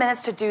couple of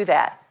minutes to do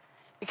that,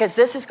 because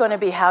this is going to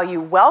be how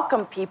you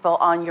welcome people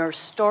on your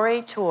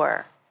story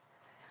tour.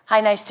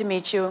 Hi, nice to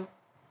meet you.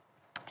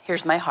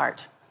 Here's my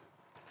heart.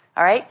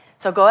 All right?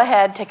 So go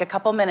ahead, take a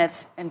couple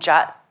minutes, and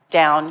jot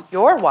down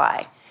your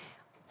why.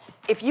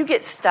 If you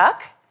get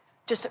stuck,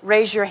 just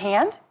raise your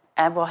hand,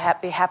 and we'll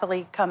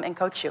happily come and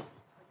coach you.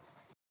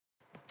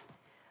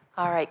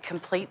 All right,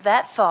 complete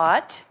that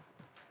thought.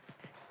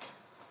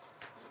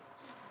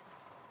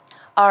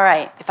 All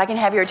right, if I can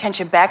have your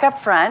attention back up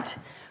front.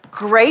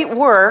 Great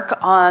work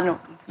on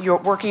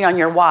working on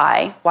your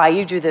why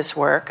you do this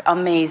work.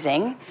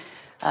 Amazing.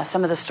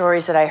 Some of the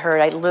stories that I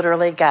heard, I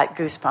literally got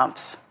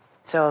goosebumps.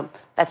 So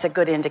that's a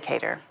good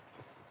indicator.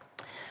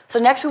 So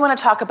next we want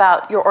to talk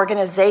about your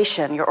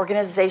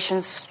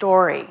organization's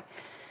story.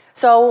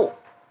 So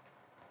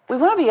we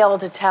want to be able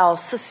to tell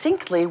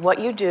succinctly what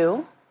you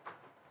do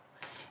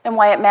and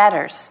why it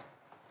matters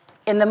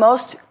in the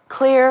most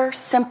clear,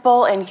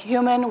 simple, and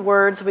human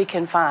words we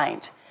can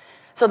find.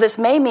 So this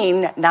may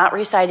mean not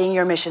reciting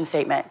your mission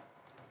statement,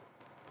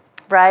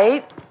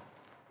 right?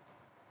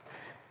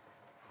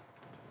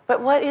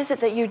 But what is it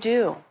that you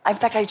do? In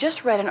fact, I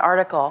just read an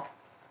article.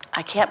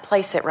 I can't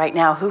place it right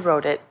now, who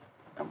wrote it,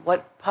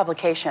 what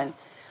publication,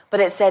 but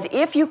it said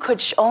if you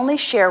could only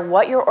share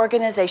what your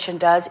organization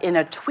does in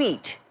a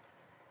tweet,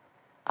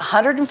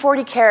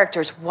 140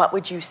 characters, what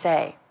would you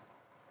say?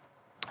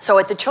 So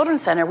at the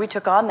Children's Center, we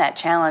took on that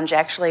challenge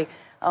actually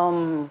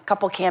a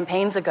couple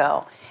campaigns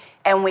ago,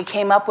 and we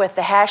came up with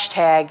the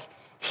hashtag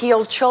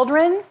Heal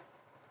Children,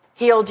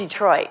 Heal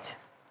Detroit.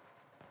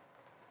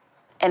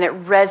 And it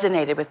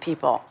resonated with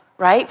people,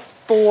 right?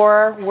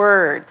 4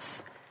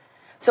 words.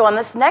 So on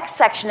this next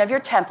section of your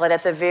template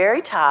at the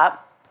very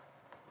top,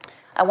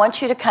 I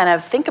want you to kind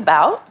of think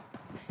about,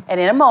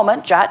 and in a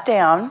moment, jot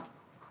down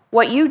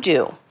what you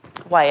do,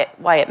 why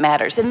it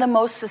matters, in the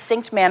most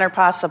succinct manner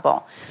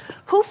possible.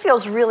 Who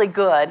feels really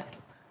good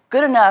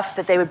enough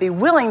that they would be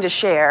willing to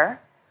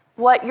share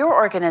what your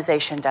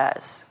organization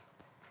does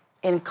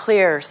in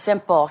clear,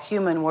 simple,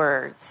 human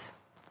words?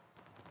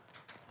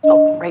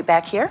 Oh, right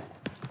back here.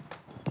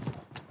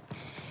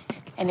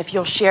 And if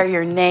you'll share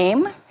your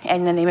name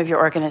and the name of your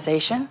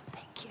organization.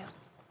 Thank you.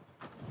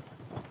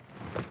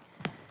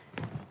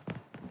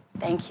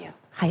 Thank you.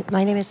 Hi,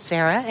 my name is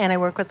Sarah, and I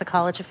work with the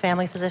College of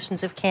Family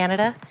Physicians of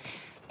Canada.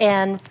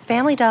 And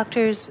family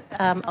doctors,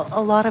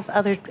 a lot of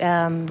other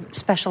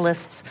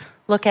specialists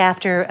look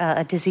after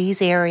a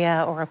disease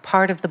area or a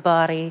part of the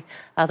body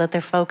that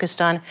they're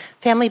focused on.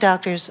 Family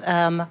doctors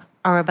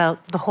are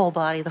about the whole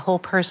body, the whole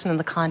person in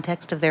the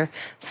context of their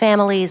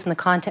families, and the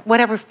context,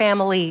 whatever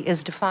family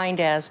is defined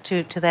as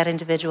to that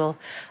individual,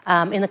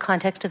 in the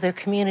context of their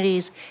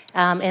communities,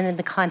 and in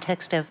the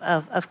context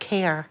of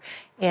care.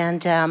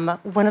 And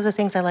one of the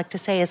things I like to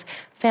say is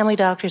family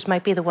doctors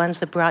might be the ones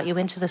that brought you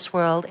into this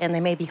world, and they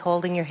may be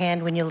holding your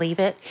hand when you leave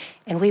it.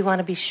 And we want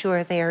to be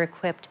sure they are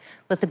equipped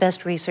with the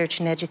best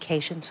research and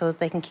education so that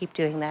they can keep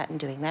doing that and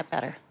doing that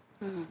better.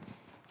 Mm-hmm.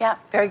 Yeah,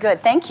 very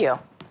good. Thank you.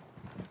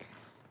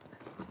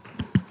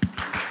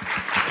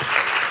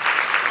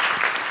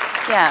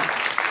 Yeah.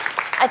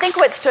 I think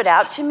what stood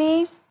out to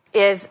me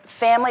is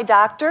family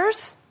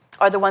doctors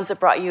are the ones that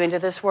brought you into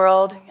this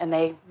world, and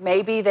they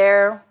may be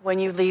there when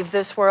you leave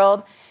this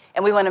world.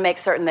 And we want to make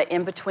certain that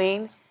in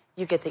between,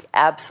 you get the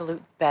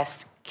absolute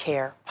best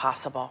care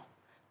possible.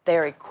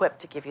 They're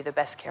equipped to give you the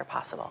best care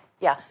possible.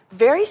 Yeah,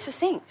 very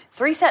succinct,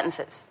 3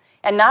 sentences,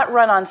 and not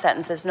run-on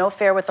sentences. No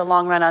fair with the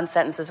long run-on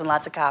sentences and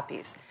lots of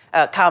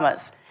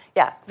commas.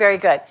 Yeah, very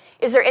good.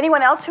 Is there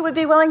anyone else who would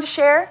be willing to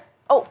share?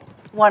 Oh,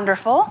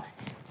 wonderful.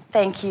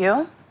 Thank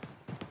you.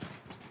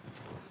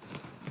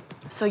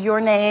 So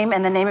your name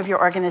and the name of your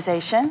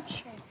organization.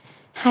 Sure.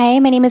 Hi,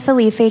 my name is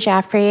Elise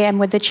Jaffrey. I'm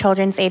with the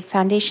Children's Aid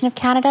Foundation of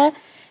Canada,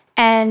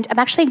 and I'm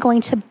actually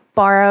going to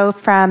borrow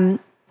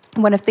from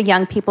one of the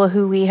young people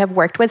who we have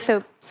worked with.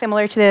 So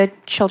similar to the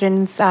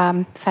Children's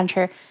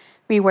Center,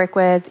 we work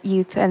with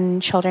youth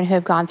and children who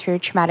have gone through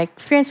traumatic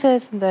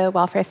experiences in the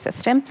welfare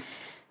system.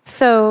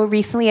 So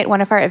recently at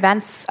one of our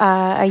events,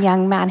 a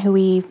young man who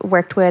we've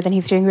worked with, and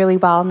he's doing really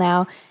well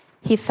now,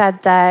 he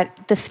said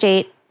that the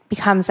state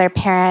becomes our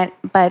parent,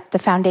 but the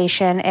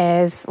foundation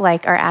is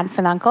like our aunts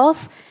and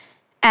uncles.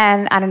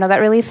 And I don't know,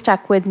 that really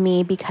stuck with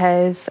me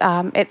because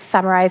it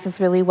summarizes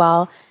really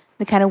well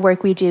the kind of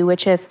work we do,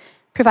 which is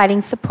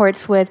providing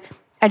supports with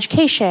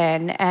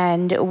education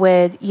and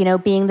with,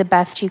 being the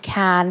best you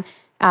can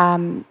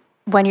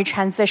when you're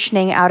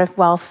transitioning out of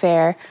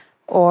welfare,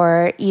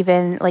 or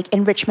even like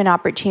enrichment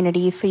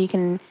opportunities so you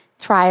can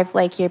thrive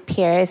like your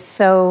peers.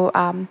 So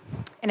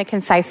in a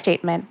concise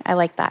statement, I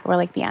like that. We're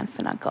like the aunts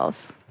and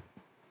uncles.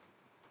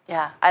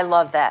 Yeah, I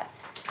love that.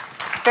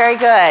 Very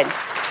good.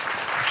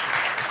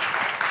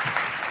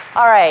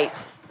 All right,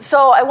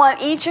 so I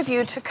want each of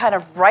you to kind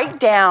of write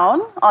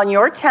down on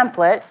your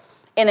template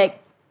in a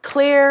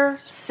clear,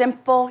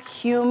 simple,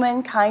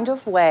 human kind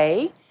of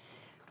way,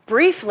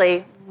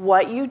 briefly,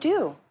 what you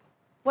do.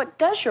 What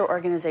does your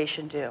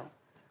organization do?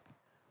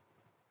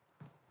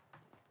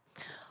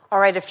 All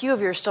right, a few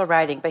of you are still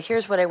writing, but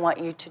here's what I want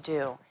you to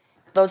do.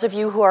 Those of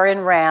you who are in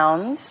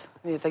rounds,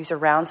 these are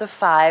rounds of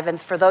 5, and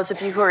for those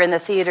of you who are in the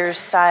theater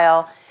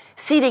style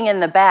seating in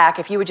the back,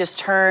 if you would just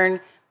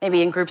turn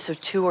maybe in groups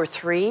of 2 or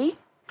 3.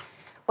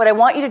 What I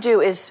want you to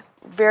do is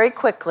very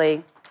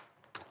quickly,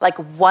 like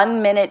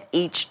 1 minute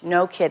each,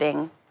 no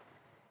kidding,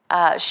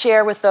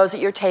 share with those at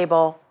your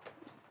table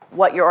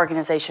what your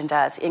organization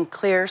does in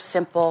clear,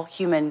 simple,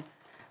 human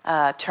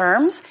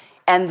terms.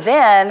 And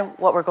then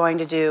what we're going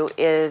to do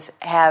is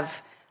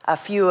have a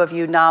few of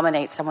you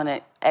nominate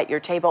someone at your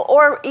table,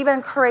 or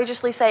even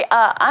courageously say,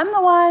 I'm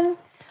the one,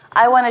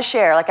 I want to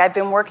share. Like, I've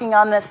been working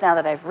on this. Now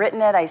that I've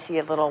written it, I see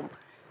a little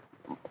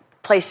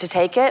place to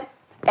take it.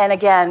 And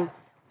again,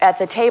 at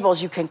the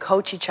tables, you can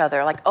coach each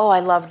other. Like, oh,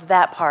 I loved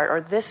that part, or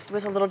this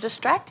was a little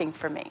distracting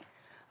for me.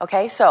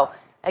 Okay, so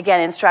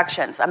again,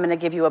 instructions. I'm going to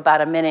give you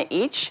about a minute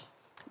each.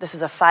 This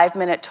is a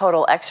 5-minute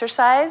total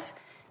exercise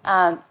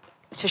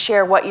to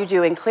share what you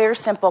do in clear,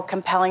 simple,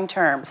 compelling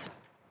terms.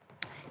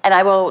 And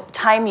I will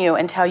time you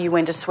and tell you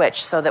when to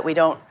switch so that we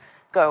don't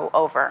go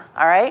over,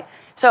 all right?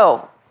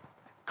 So,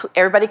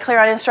 everybody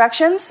clear on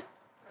instructions?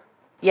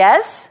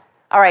 Yes?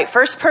 All right,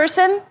 first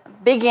person,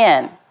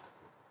 begin.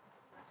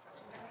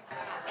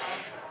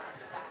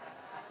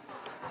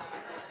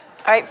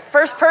 All right,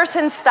 first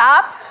person,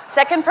 stop.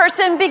 Second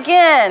person,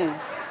 begin.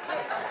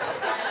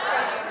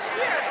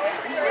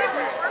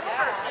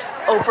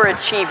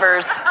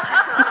 Overachievers.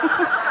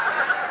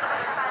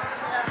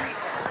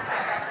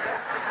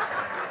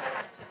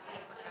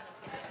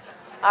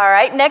 All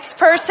right, next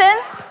person.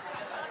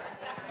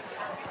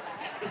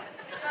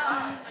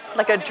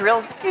 Like a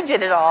drill, you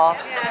did it all.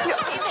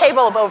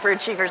 Table of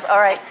overachievers. All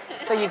right,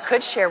 so you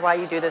could share why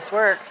you do this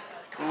work.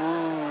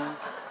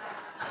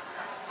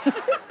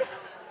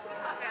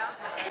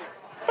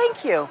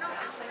 Thank you.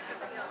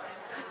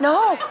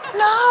 No,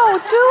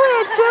 do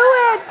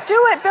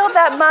it. Build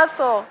that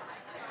muscle.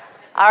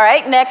 All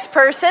right, next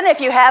person, if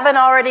you haven't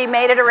already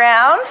made it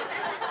around.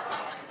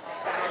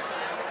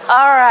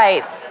 All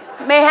right,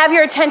 may I have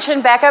your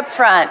attention back up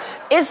front.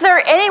 Is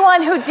there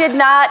anyone who did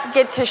not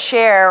get to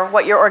share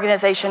what your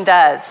organization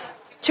does?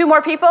 2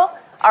 more people?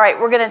 All right,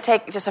 we're going to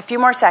take just a few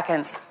more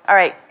seconds. All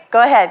right,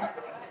 go ahead.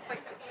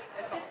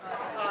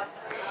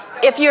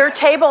 If your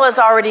table is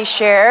already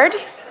shared,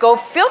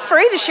 feel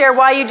free to share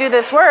why you do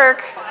this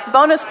work.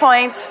 Bonus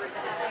points.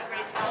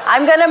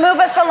 I'm going to move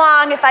us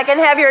along. If I can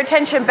have your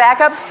attention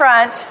back up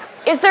front.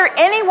 Is there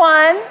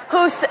anyone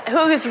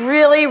who's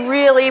really,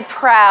 really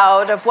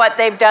proud of what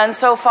they've done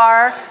so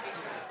far?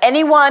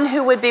 Anyone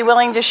who would be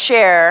willing to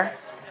share?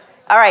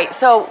 All right,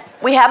 so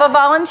we have a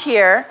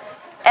volunteer,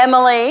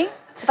 Emily.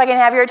 So if I can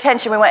have your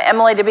attention, we want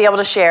Emily to be able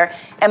to share.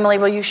 Emily,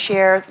 will you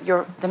share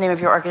the name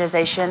of your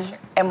organization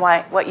and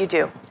what you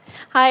do?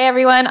 Hi,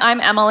 everyone. I'm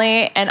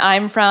Emily, and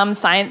I'm from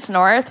Science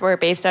North. We're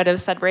based out of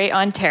Sudbury,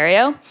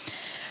 Ontario.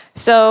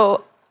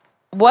 So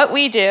what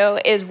we do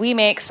is we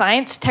make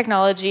science,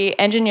 technology,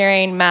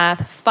 engineering,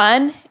 math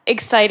fun,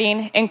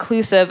 exciting,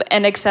 inclusive,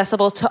 and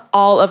accessible to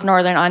all of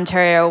Northern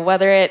Ontario,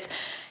 whether it's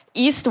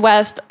east,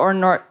 west, or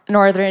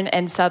northern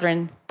and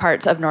southern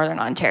parts of Northern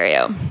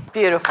Ontario.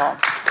 Beautiful.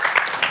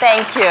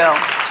 Thank you.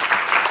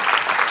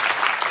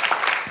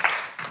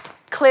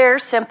 Clear,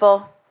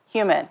 simple,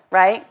 human,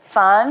 right?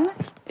 Fun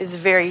is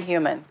very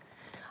human.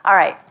 All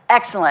right,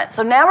 excellent.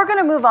 So now we're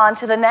going to move on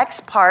to the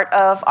next part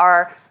of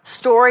our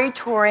story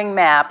touring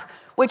map,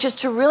 which is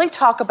to really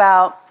talk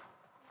about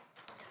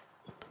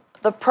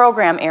the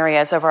program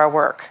areas of our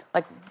work.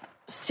 Like,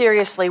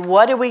 seriously,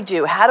 what do we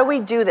do? How do we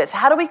do this?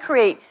 How do we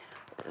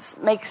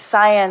make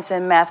science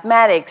and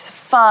mathematics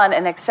fun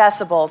and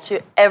accessible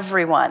to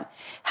everyone?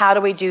 How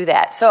do we do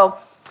that? So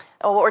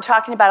what we're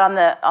talking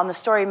about on the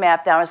story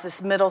map now is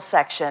this middle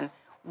section,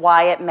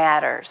 why it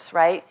matters,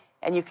 right?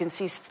 And you can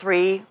see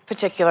 3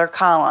 particular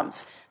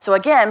columns. So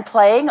again,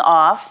 playing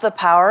off the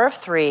power of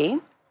 3,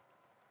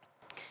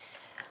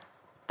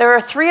 there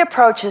are 3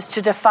 approaches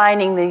to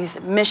defining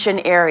these mission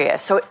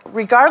areas. So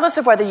regardless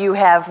of whether you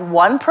have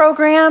 1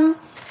 program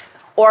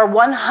or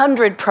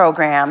 100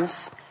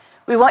 programs,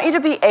 we want you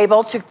to be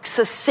able to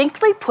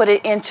succinctly put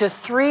it into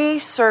 3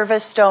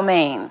 service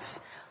domains.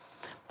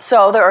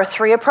 So there are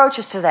 3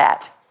 approaches to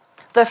that.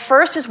 The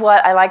first is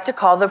what I like to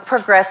call the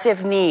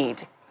progressive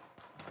need.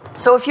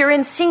 So if you're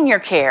in senior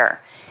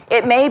care,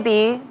 it may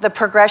be the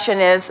progression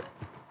is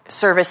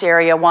service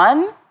area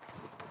 1,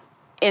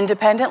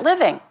 independent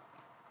living.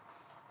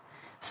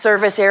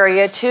 Service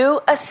area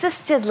 2,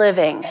 assisted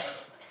living.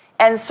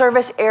 And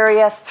service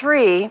area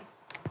 3,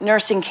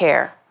 nursing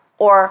care.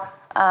 Or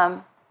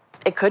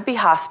it could be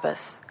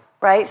hospice,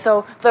 right?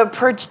 So the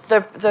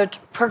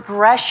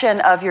progression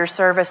of your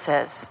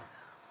services.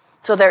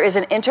 So there is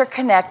an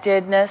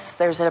interconnectedness,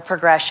 there's a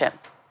progression.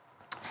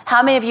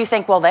 How many of you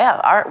think, well,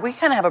 we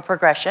kind of have a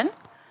progression?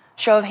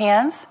 Show of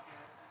hands.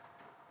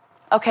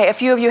 Okay, a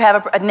few of you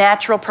have a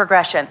natural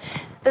progression.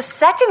 The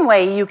second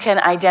way you can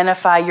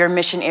identify your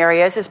mission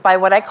areas is by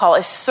what I call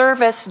a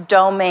service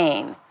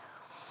domain.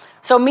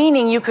 So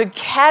meaning you could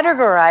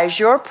categorize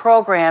your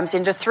programs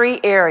into 3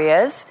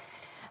 areas.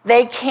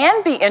 They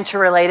can be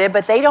interrelated,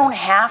 but they don't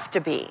have to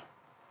be.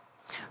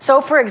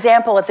 So for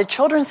example, at the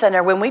Children's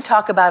Center, when we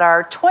talk about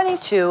our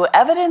 22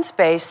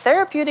 evidence-based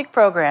therapeutic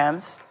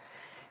programs,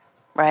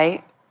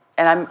 right?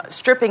 and I'm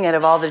stripping it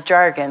of all the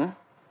jargon,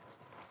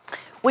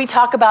 we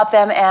talk about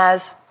them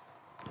as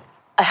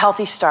a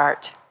healthy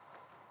start,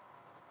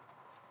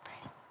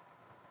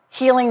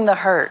 healing the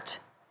hurt,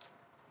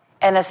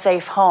 and a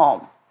safe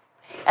home.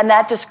 And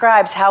that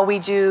describes how we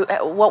do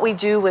what we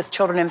do with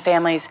children and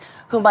families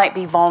who might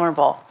be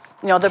vulnerable.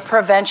 You know, the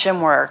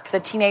prevention work, the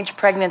teenage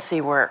pregnancy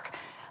work,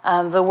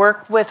 the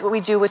work with what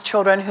we do with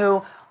children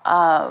who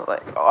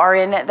are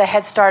in the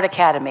Head Start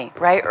Academy,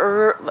 right?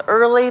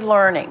 Early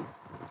learning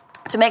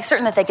to make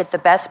certain that they get the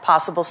best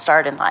possible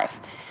start in life.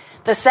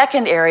 The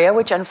second area,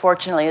 which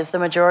unfortunately is the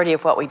majority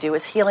of what we do,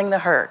 is healing the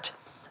hurt.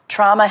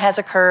 Trauma has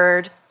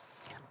occurred,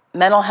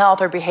 mental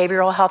health or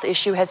behavioral health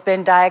issue has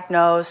been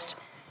diagnosed,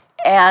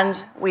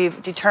 and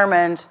we've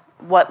determined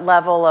what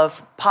level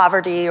of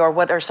poverty or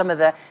what are some of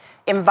the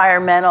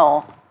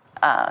environmental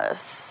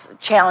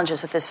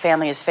challenges that this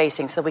family is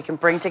facing so we can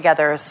bring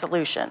together a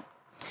solution.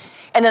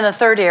 And then the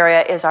third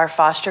area is our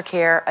foster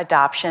care,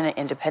 adoption, and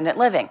independent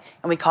living,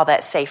 and we call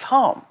that safe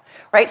home,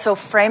 right? So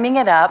framing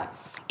it up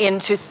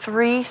into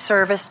 3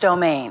 service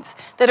domains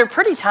that are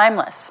pretty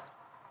timeless.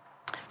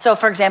 So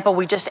for example,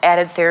 we just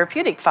added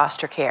therapeutic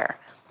foster care.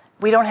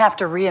 We don't have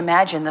to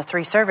reimagine the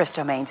 3 service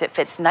domains. It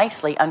fits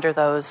nicely under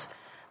the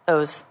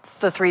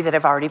 3 that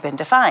have already been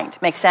defined.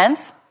 Make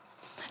sense?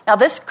 Now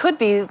this could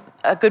be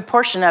a good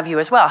portion of you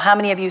as well. How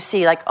many of you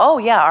see like, oh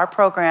yeah, our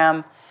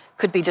program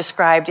could be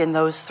described in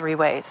those 3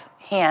 ways?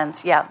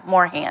 Hands, yeah,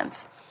 more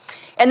hands.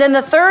 And then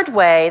the third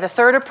way, the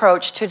third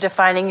approach to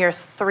defining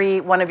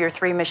one of your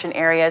 3 mission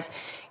areas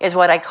is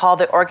what I call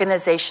the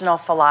organizational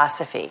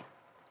philosophy.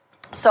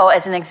 So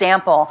as an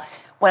example,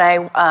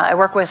 when I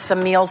work with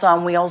some Meals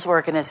on Wheels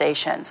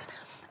organizations,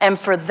 and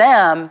for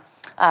them,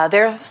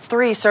 their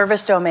 3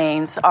 service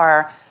domains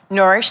are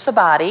nourish the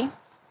body,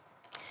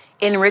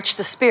 enrich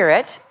the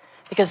spirit,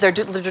 because they're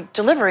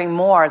delivering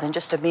more than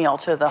just a meal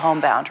to the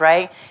homebound,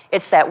 right?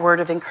 It's that word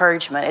of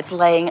encouragement. It's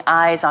laying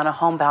eyes on a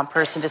homebound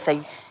person to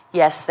say,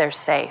 yes, they're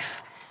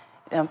safe.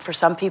 For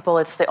some people,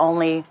 it's the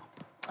only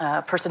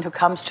person who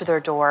comes to their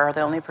door, or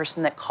the only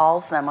person that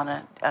calls them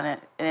on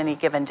any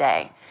given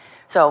day.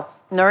 So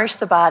nourish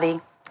the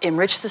body,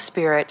 enrich the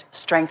spirit,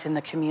 strengthen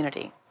the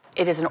community.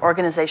 It is an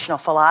organizational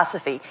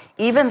philosophy,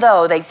 even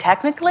though they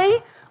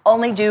technically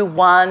only do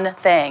one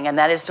thing, and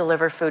that is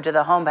deliver food to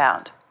the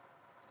homebound.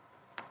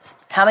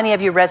 How many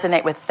of you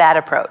resonate with that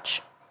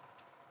approach?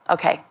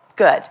 Okay,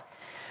 good.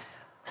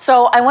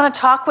 So I want to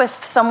talk with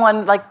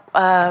someone like,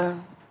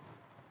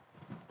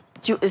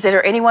 is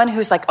there anyone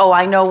who's like, oh,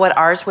 I know what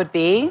ours would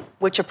be,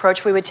 which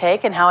approach we would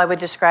take and how I would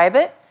describe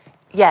it?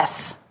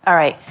 Yes, all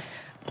right.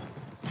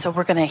 So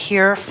we're going to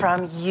hear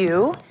from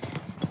you.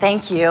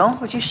 Thank you.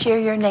 Would you share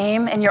your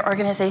name and your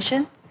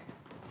organization?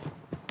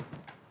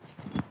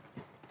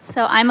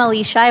 So I'm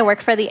Alicia. I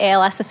work for the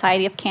ALS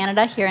Society of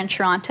Canada here in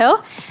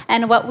Toronto.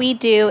 And what we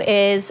do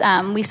is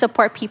we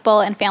support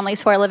people and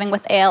families who are living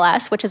with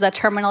ALS, which is a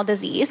terminal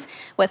disease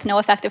with no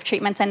effective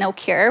treatments and no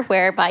cure,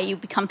 whereby you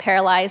become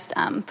paralyzed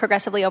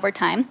progressively over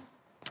time.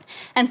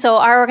 And so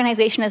our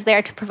organization is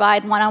there to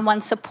provide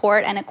one-on-one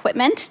support and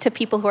equipment to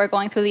people who are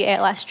going through the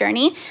ALS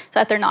journey so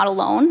that they're not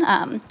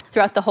alone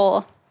throughout the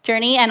whole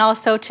journey, and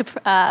also to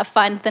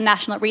fund the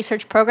National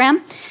Research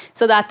Program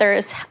so that there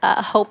is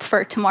hope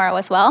for tomorrow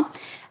as well.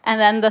 And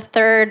then the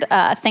third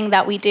thing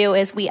that we do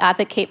is we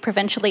advocate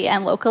provincially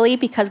and locally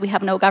because we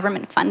have no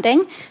government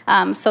funding,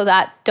 so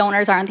that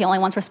donors aren't the only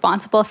ones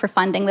responsible for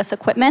funding this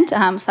equipment,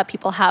 so that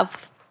people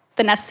have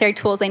the necessary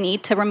tools they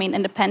need to remain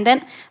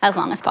independent as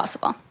long as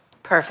possible.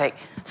 Perfect.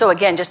 So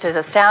again, just as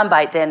a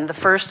soundbite then, the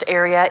first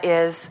area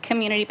is?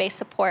 Community-based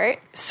support.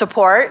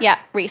 Support? Yeah,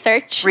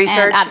 research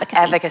and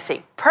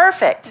advocacy.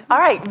 Perfect. All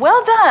right,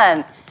 well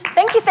done.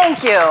 Thank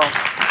you.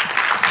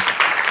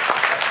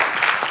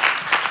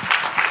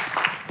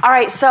 All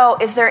right, so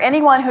is there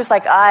anyone who's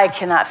like, I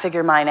cannot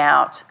figure mine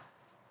out?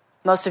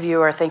 Most of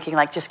you are thinking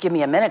like, just give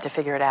me a minute to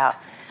figure it out.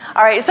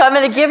 All right, so I'm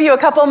going to give you a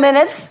couple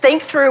minutes,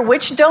 think through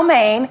which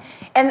domain,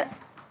 and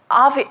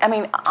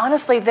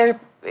honestly, there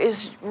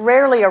is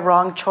rarely a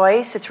wrong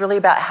choice. It's really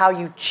about how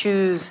you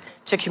choose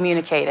to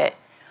communicate it.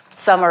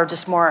 Some are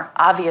just more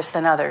obvious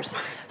than others.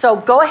 So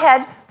go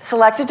ahead,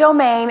 select a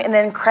domain, and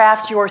then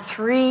craft your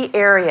 3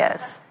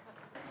 areas.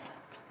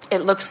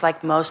 It looks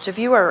like most of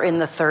you are in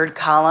the 3rd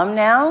column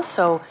now,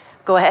 so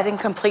go ahead and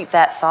complete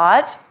that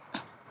thought.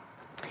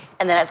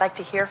 And then I'd like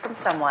to hear from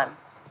someone.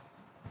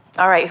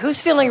 All right,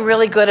 who's feeling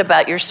really good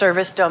about your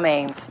service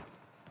domains?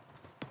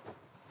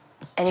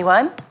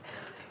 Anyone?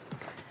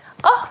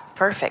 Oh,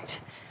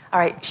 perfect. All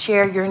right,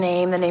 share your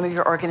name, the name of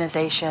your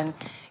organization,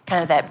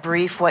 kind of that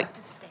brief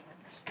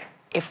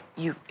if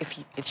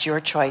it's your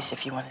choice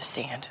if you want to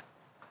stand.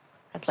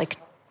 I'd like.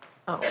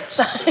 Oh.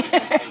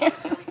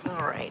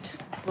 All right.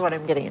 This is what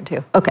I'm getting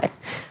into. Okay.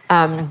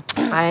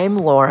 I'm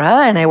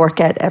Laura, and I work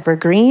at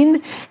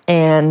Evergreen,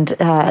 and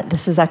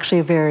this is actually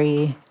a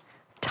very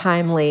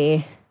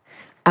timely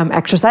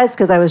exercise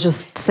because I was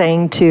just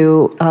saying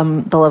to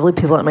the lovely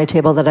people at my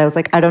table that I was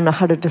like, I don't know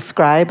how to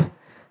describe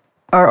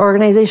our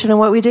organization and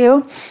what we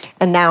do,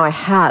 and now I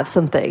have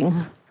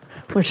something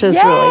which is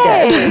really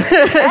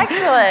good.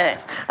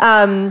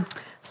 Excellent.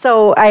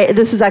 So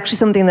this is actually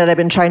something that I've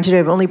been trying to do.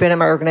 I've only been in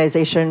my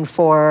organization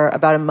for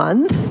about a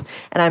month,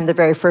 and I'm the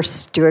very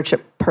first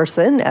stewardship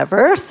person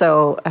ever,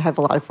 so I have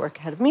a lot of work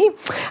ahead of me.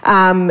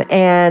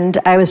 And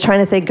I was trying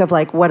to think of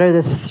like, what are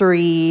the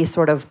three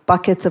sort of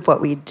buckets of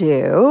what we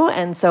do?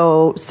 And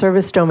so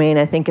service domain,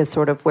 I think, is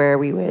sort of where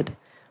we would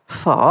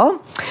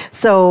fall.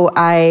 So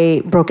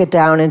I broke it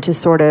down into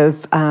sort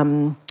of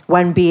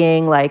one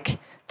being like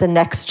the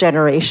next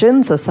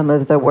generation. So some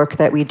of the work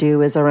that we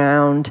do is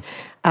around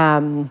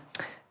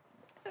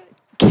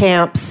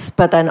camps,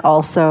 but then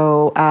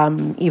also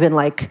even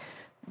like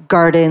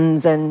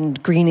gardens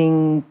and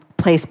greening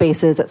play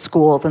spaces at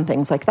schools and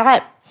things like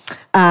that.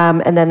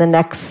 And then the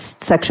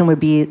next section would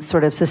be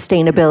sort of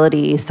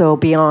sustainability. So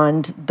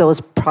beyond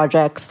those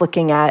projects,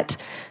 looking at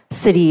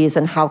cities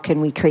and how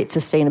can we create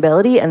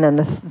sustainability. And then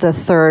the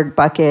third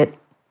bucket,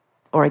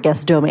 or I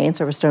guess domain,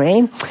 service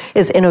domain,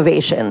 is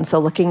innovation. So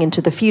looking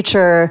into the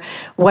future,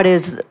 what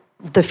is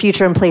the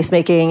future in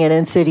placemaking and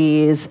in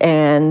cities,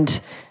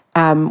 and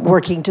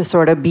working to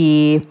sort of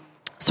be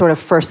sort of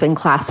first in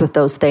class with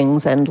those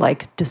things and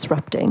like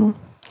disrupting.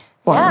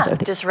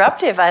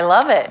 Disruptive. I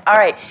love it. All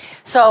right.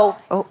 So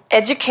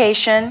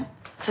education,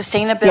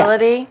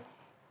 sustainability,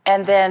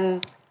 and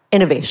then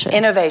innovation.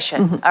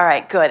 Mm-hmm. All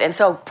right, good. And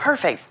so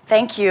perfect.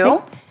 Thank you.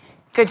 Okay.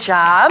 Good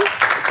job.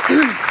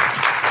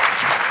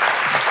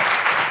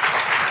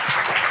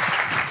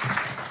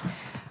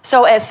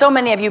 So as so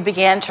many of you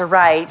began to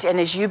write, and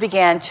as you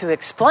began to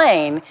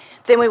explain,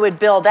 then we would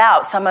build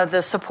out some of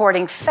the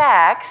supporting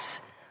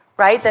facts,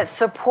 right, that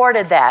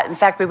supported that. In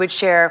fact, we would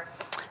share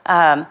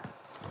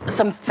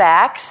some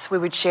facts. We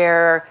would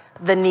share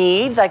the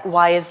need, like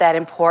why is that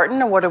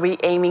important, and what are we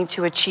aiming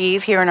to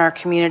achieve here in our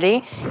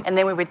community? And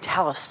then we would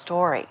tell a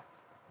story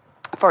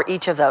for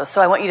each of those.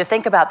 So I want you to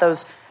think about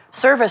those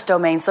service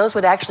domains. Those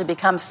would actually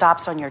become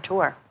stops on your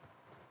tour.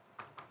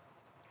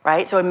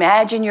 Right? So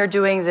imagine you're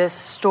doing this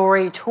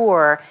story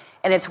tour,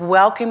 and it's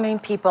welcoming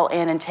people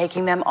in and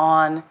taking them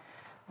on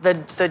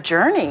the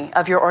journey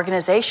of your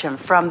organization,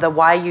 from the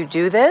why you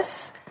do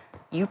this,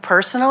 you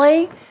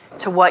personally,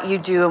 to what you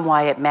do and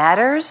why it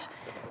matters,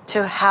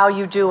 to how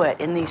you do it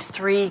in these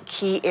three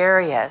key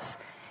areas,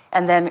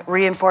 and then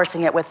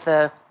reinforcing it with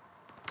the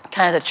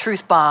kind of the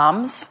truth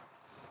bombs,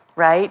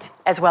 right,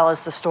 as well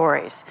as the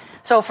stories.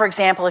 So, for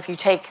example, if you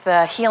take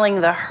the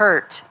Healing the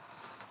Hurt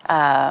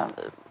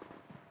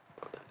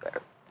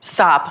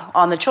stop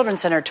on the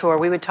Children's Center tour,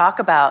 we would talk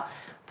about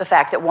the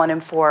fact that 1 in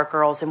 4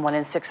 girls and 1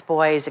 in 6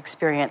 boys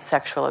experience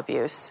sexual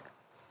abuse,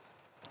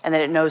 and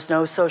that it knows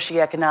no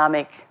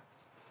socioeconomic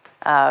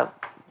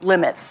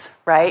limits,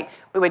 right?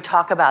 We would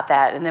talk about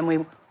that, and then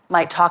we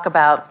might talk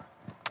about,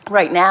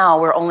 right now,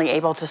 we're only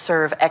able to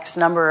serve X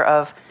number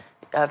of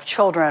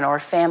children or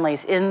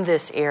families in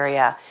this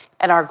area,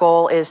 and our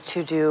goal is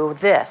to do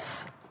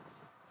this.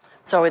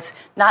 So it's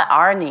not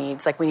our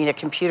needs, like we need a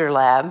computer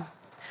lab,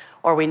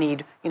 or we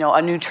need,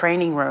 a new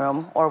training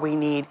room, or we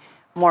need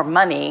more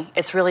money.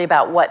 It's really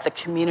about what the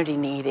community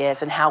need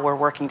is and how we're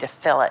working to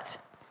fill it.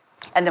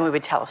 And then we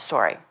would tell a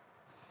story.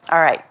 All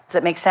right, does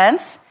that make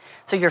sense?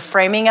 So you're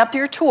framing up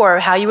your tour,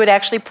 how you would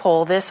actually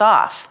pull this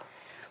off.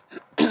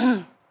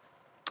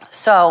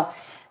 So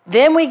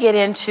then we get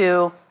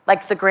into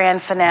like the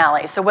grand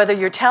finale. So whether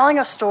you're telling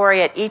a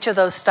story at each of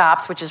those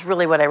stops, which is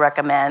really what I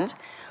recommend,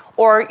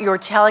 or you're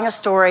telling a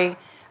story,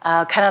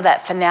 kind of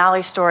that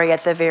finale story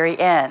at the very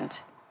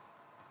end.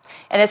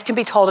 And this can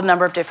be told a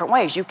number of different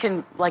ways. You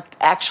can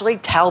actually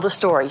tell the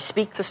story,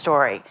 speak the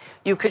story.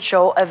 You could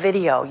show a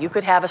video. You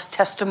could have a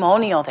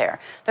testimonial there.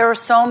 There are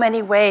so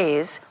many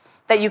ways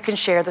that you can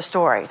share the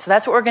story. So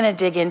that's what we're going to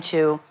dig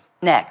into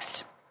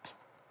next.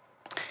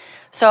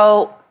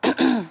 So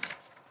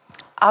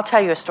I'll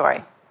tell you a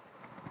story.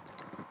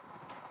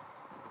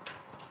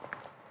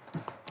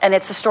 And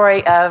it's the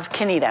story of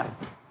Kenita.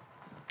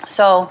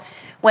 So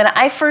when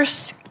I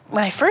first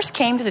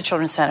came to the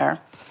Children's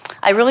Center,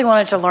 I really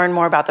wanted to learn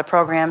more about the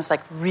programs,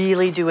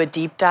 really do a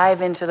deep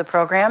dive into the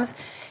programs.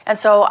 And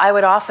so I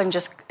would often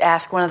just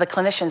ask one of the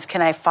clinicians,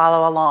 can I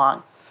follow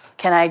along?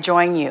 Can I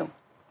join you?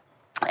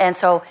 And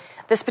so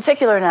this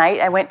particular night,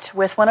 I went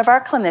with one of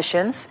our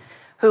clinicians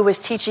who was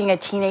teaching a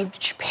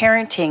teenage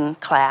parenting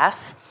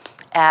class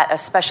at a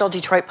special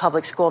Detroit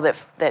public school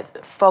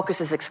that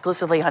focuses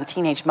exclusively on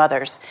teenage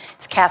mothers.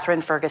 It's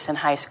Catherine Ferguson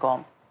High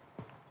School.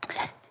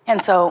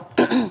 And so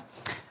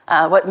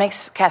what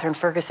makes Catherine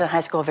Ferguson High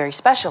School very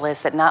special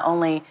is that not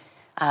only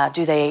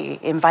do they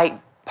invite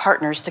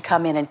partners to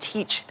come in and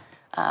teach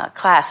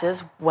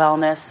classes,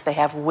 wellness, they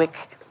have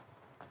WIC,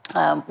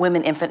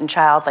 women, infant, and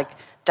child, like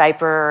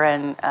diaper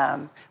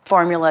and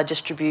formula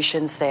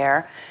distributions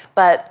there,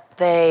 but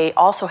they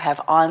also have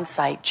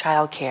on-site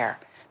childcare,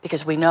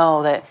 because we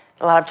know that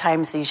a lot of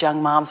times these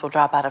young moms will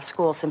drop out of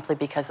school simply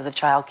because of the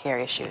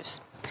childcare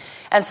issues.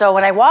 And so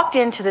when I walked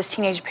into this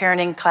teenage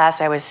parenting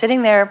class, I was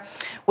sitting there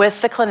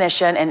with the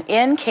clinician, and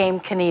in came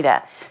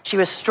Kenita. She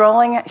was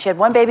strolling. She had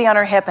one baby on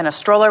her hip and a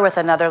stroller with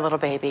another little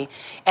baby.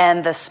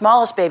 And the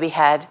smallest baby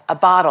had a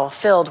bottle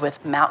filled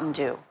with Mountain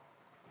Dew.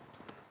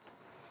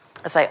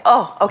 It's like,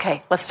 oh,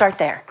 okay, let's start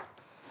there,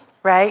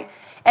 right?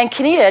 And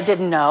Kenita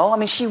didn't know. I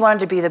mean, she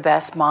wanted to be the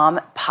best mom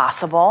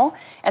possible.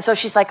 And so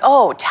she's like,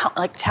 oh,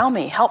 tell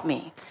me, help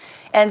me.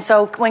 And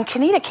so when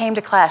Kenita came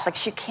to class, like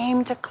she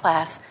came to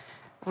class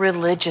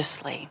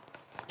religiously.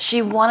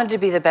 She wanted to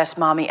be the best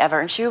mommy ever.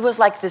 And she was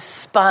like this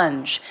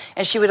sponge.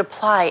 And she would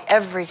apply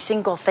every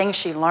single thing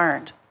she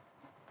learned.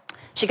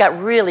 She got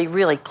really,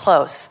 really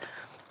close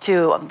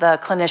to the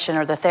clinician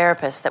or the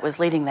therapist that was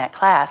leading that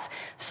class.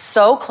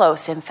 So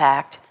close, in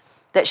fact,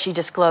 that she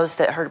disclosed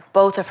that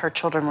both of her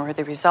children were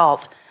the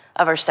result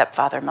of her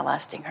stepfather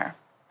molesting her.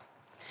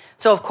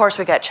 So, of course,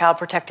 we got Child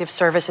Protective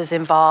Services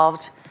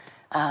involved.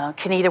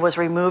 Kenita was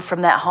removed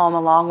from that home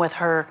along with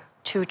her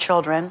 2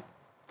 children,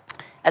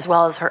 as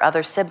well as her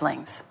other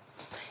siblings.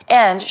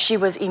 And she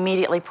was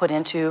immediately put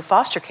into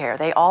foster care.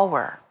 They all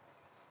were,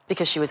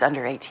 because she was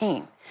under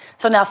 18.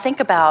 So now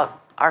think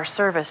about our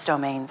service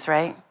domains,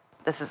 right?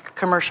 This is a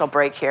commercial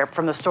break here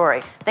from the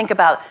story. Think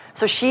about,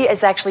 so she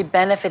is actually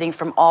benefiting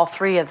from all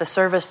 3 of the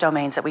service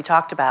domains that we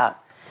talked about.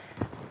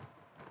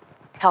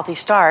 Healthy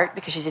Start,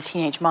 because she's a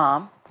teenage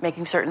mom,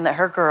 making certain that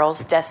her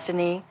girls,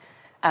 Harmony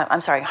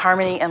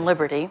and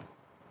Liberty,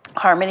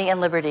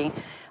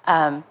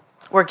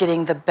 were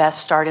getting the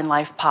best start in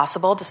life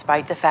possible,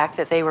 despite the fact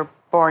that they were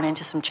born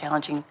into some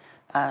challenging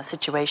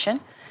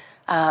situation.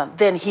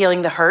 Then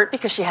Healing the Hurt,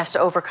 because she has to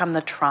overcome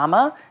the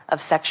trauma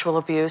of sexual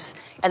abuse,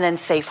 and then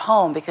Safe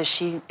Home, because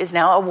she is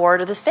now a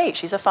ward of the state.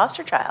 She's a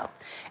foster child,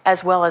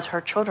 as well as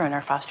her children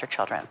are foster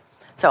children.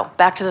 So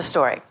back to the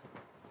story.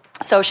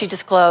 So she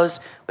disclosed,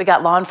 we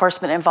got law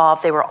enforcement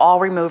involved, they were all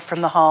removed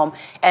from the home,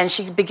 and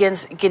she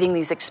begins getting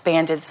these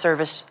expanded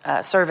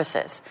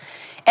services.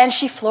 And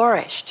she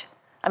flourished.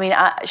 I mean,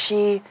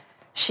 she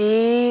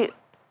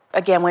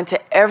again, went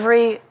to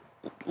every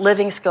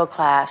living skill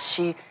class.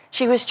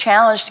 She was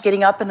challenged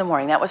getting up in the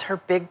morning. That was her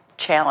big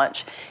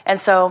challenge.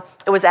 And so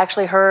it was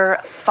actually her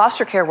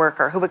foster care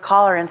worker who would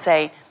call her and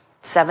say,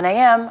 7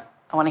 a.m.,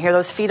 I want to hear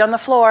those feet on the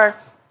floor.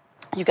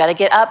 You got to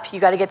get up. You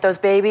got to get those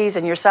babies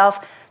and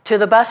yourself to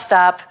the bus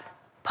stop,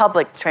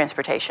 public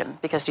transportation,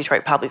 because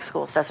Detroit Public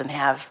Schools doesn't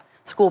have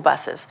school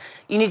buses.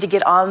 You need to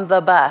get on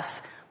the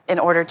bus in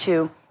order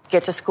to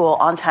get to school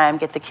on time,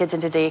 get the kids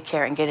into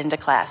daycare, and get into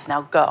class.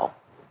 Now go.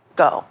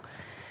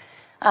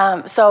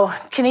 So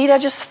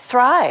Kenita just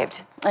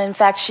thrived. In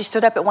fact, she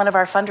stood up at one of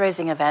our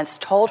fundraising events,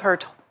 told her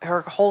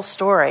whole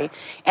story,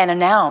 and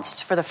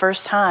announced for the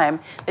first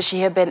time that she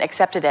had been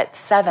accepted at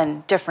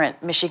 7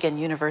 different Michigan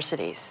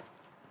universities.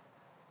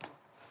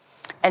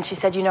 And she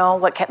said, you know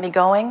what kept me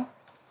going?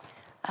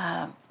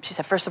 She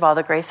said, first of all,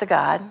 the grace of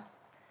God.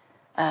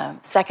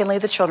 Secondly,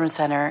 the Children's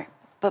Center.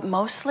 But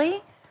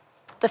mostly,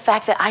 the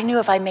fact that I knew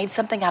if I made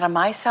something out of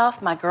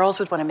myself, my girls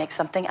would want to make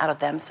something out of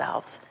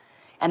themselves.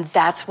 And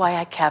that's why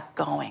I kept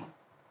going.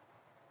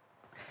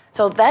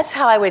 So that's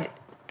how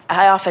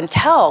I often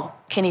tell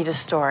Kenita's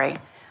story.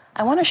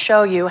 I want to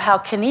show you how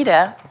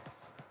Kenita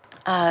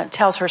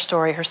tells her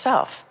story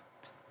herself.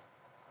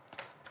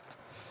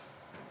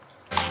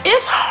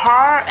 It's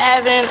hard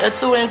having a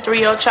 2- and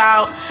 3-year-old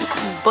child,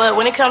 but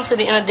when it comes to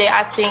the end of the day,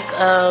 I think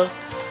of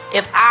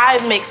if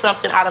I make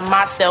something out of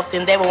myself,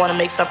 then they will want to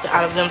make something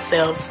out of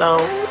themselves. So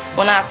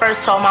when I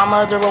first told my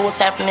mother what was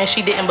happening,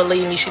 she didn't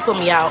believe me. She put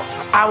me out.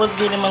 I was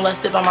getting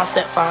molested by my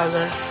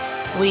stepfather.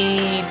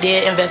 We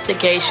did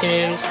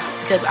investigations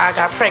because I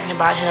got pregnant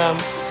by him.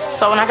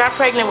 So when I got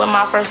pregnant with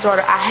my first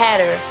daughter, I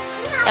had her.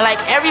 And like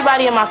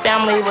everybody in my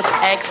family was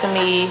asking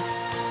me,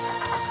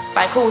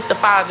 like, who's the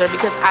father?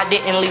 Because I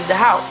didn't leave the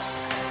house.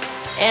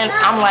 And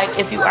I'm like,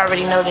 if you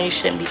already know, then you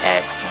shouldn't be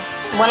asking.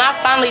 When I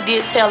finally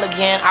did tell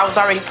again, I was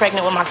already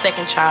pregnant with my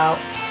second child,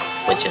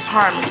 which is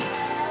Harmony.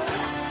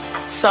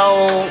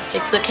 So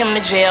it took him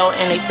to jail,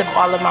 and they took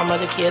all of my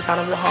mother kids out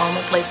of the home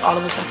and placed all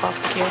of us in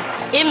foster care.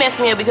 It messed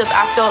me up because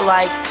I felt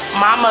like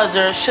my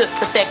mother should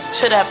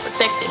have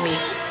protected me,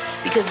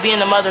 because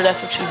being a mother,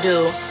 that's what you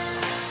do.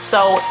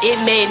 So it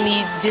made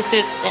me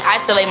distance and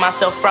isolate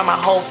myself from my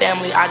whole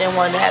family. I didn't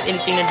want to have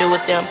anything to do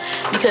with them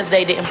because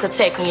they didn't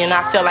protect me, and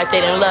I felt like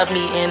they didn't love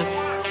me. And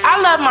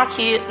I love my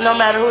kids no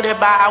matter who they're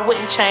by. I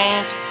wouldn't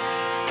change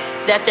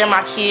that they're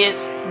my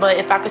kids, but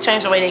if I could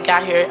change the way they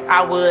got here,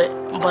 I would.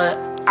 But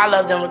I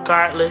love them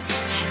regardless.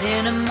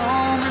 In a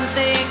moment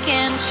they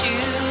can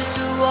choose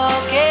to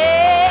walk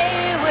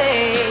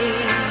away.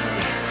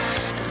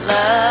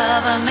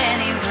 Love them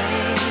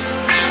anyway.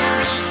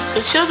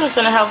 The Children's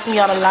Center helps me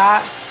out a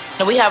lot.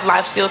 And we have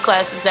life skill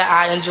classes that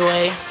I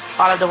enjoy,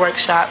 all of the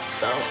workshops,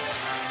 so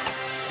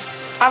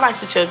I like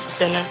the Children's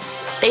Center.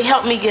 They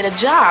help me get a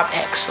job,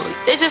 actually.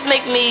 They just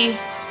make me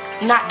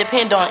not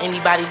depend on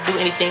anybody to do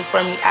anything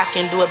for me. I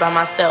can do it by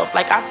myself.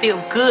 Like, I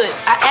feel good.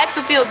 I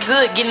actually feel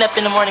good getting up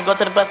in the morning, go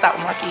to the bus stop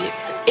with my kids.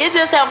 It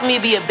just helps me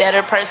be a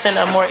better person,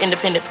 a more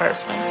independent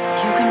person.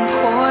 You can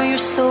pour your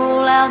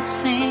soul out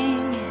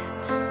singing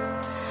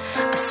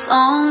a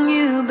song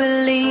you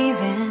believe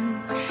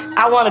in.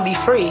 I want to be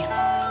free.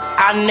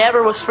 I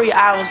never was free.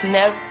 I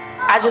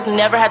just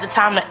never had the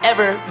time to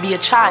ever be a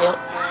child.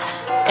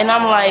 And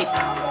I'm like,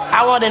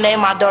 I wanted to name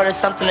my daughter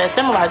something that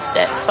symbolizes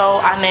that, so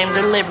I named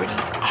her Liberty.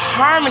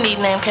 Harmony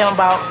name came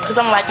about because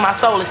I'm like, my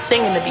soul is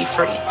singing to be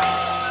free.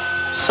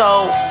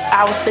 So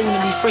I was singing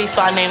to be free,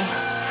 so I named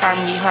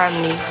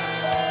Harmony.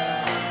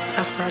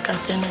 That's where I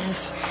got their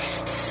names.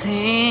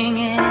 Sing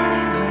it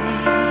anyway.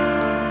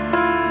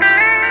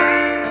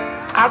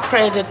 I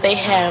pray that they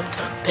have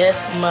the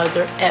best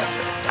mother ever.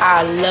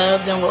 I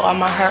love them with all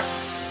my heart.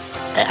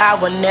 And I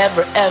will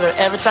never, ever,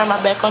 ever turn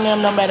my back on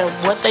them, no matter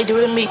what they do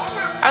to me.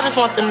 I just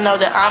want them to know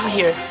that I'm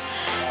here.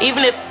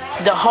 Even if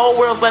the whole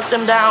world's let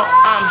them down,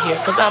 I'm here,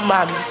 because I'm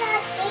mommy.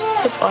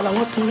 That's all I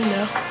want them to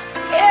know.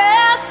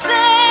 Yeah,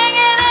 sing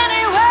it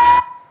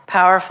anyway.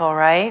 Powerful,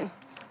 right?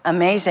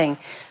 Amazing.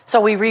 So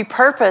we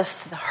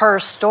repurposed her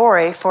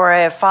story for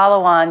a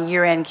follow-on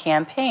year-end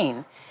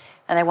campaign.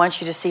 And I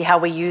want you to see how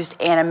we used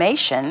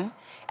animation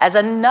as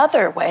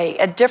another way,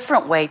 a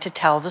different way to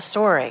tell the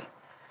story.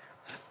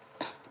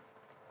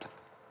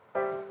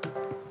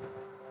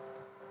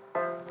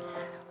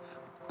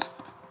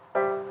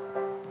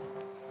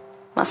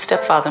 My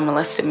stepfather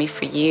molested me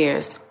for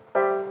years.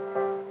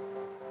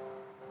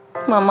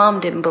 My mom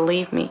didn't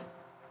believe me.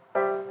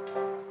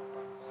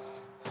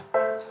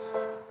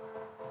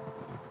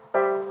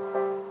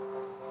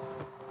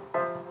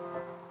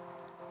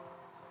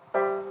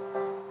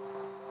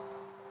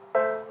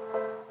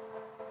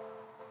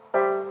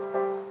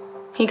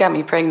 He got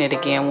me pregnant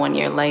again 1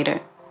 year later.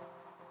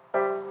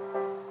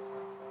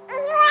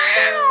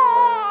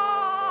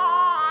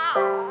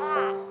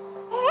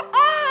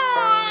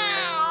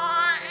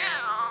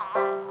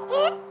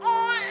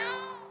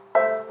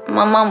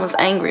 My mom was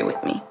angry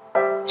with me.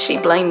 She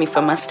blamed me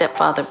for my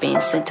stepfather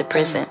being sent to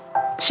prison.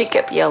 She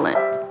kept yelling,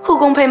 "Who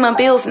gonna pay my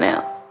bills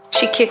now?"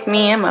 She kicked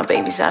me and my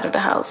babies out of the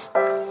house.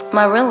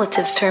 My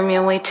relatives turned me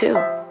away too.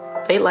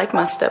 They liked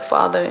my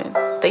stepfather and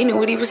they knew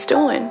what he was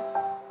doing.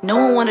 No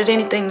one wanted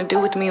anything to do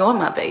with me or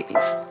my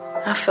babies.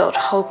 I felt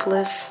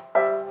hopeless,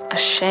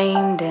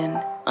 ashamed,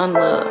 and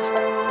unloved.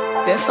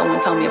 Then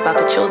someone told me about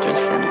the Children's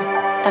Center.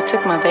 I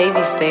took my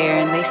babies there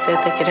and they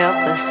said they could help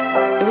us.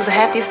 It was the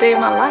happiest day of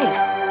my life.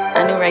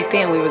 I knew right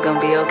then we were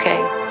gonna be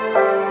okay.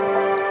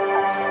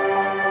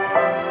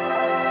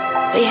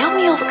 They helped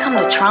me overcome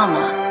the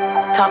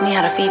trauma, taught me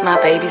how to feed my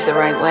babies the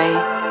right way,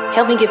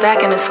 helped me get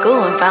back into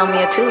school and found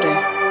me a tutor.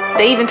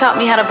 They even taught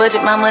me how to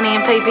budget my money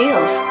and pay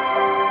bills.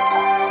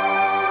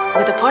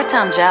 With a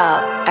part-time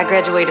job, I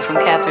graduated from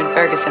Catherine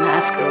Ferguson High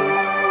School.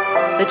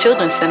 The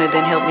Children's Center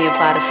then helped me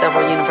apply to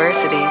several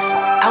universities.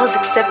 I was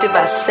accepted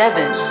by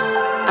 7.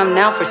 I'm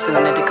now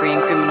pursuing a degree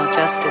in criminal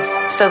justice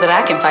so that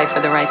I can fight for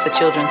the rights of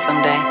children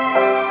someday.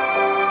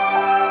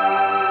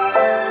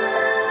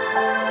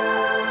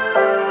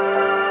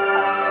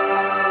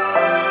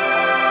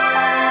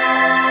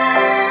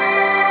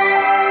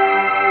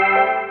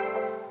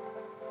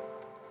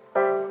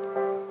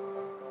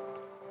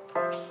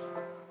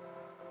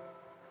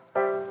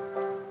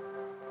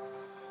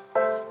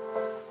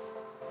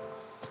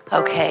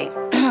 Okay,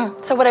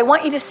 so what I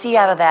want you to see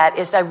out of that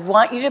is I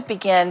want you to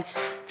begin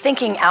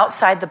thinking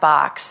outside the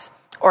box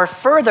or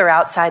further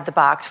outside the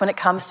box when it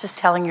comes to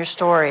telling your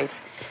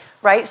stories,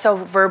 right? So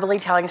verbally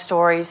telling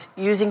stories,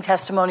 using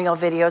testimonial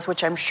videos,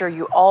 which I'm sure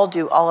you all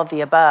do, all of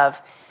the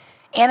above.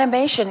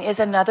 Animation is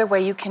another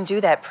way you can do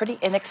that pretty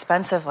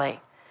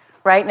inexpensively,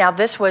 right? Now,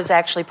 this was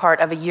actually part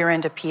of a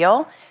year-end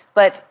appeal,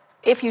 but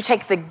if you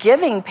take the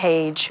giving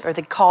page or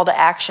the call to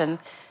action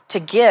to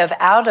give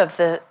out of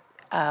the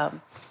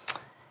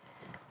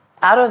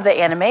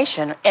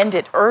animation, end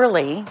it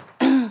early,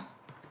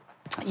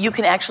 you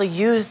can actually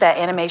use that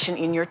animation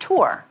in your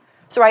tour.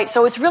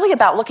 So it's really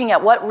about looking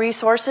at what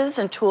resources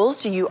and tools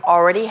do you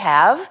already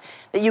have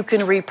that you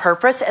can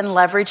repurpose and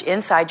leverage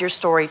inside your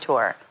story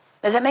tour.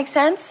 Does that make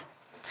sense?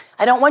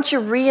 I don't want you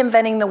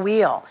reinventing the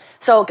wheel.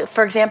 So,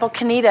 for example,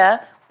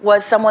 Kenita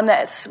was someone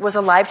that was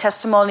a live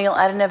testimonial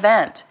at an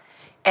event,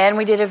 and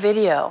we did a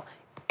video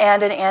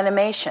and an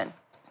animation.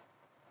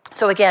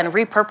 So again,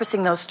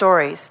 repurposing those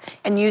stories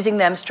and using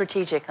them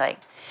strategically.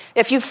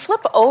 If you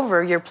flip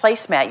over your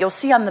placemat, you'll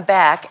see on the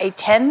back a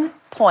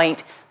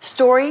 10-point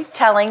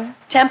storytelling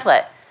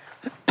template.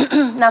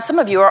 Now, some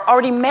of you are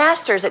already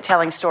masters at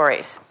telling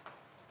stories,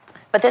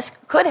 but this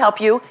could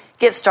help you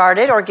get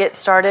started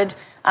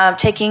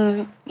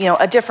taking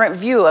a different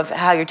view of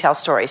how you tell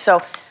stories.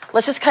 So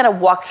let's just kind of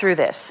walk through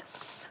this.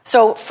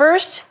 So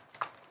first,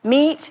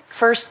 meet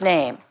first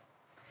name.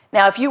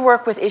 Now, if you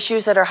work with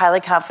issues that are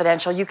highly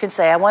confidential, you can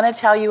say, I want to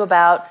tell you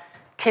about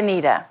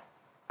Kenita,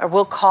 or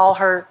we'll call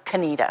her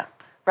Kenita,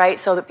 right?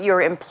 So that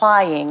you're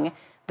implying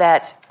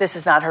that this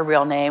is not her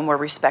real name, we're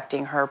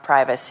respecting her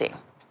privacy.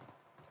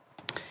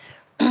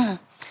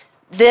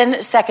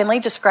 Then, secondly,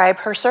 describe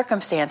her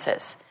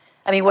circumstances.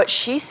 I mean, what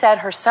she said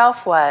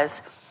herself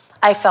was,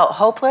 I felt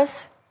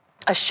hopeless,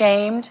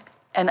 ashamed,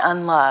 and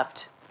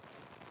unloved.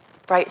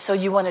 Right, so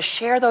you want to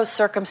share those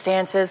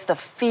circumstances, the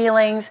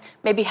feelings,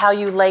 maybe how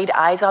you laid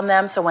eyes on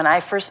them. So when I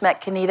first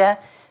met Kenita,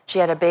 she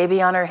had a baby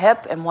on her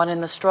hip and one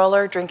in the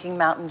stroller drinking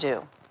Mountain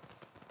Dew.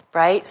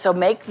 Right, so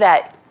make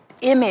that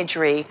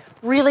imagery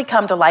really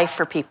come to life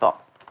for people.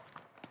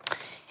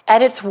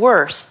 at its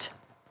worst.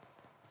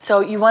 So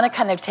you want to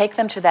kind of take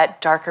them to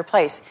that darker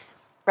place,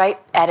 right?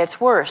 At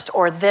its worst,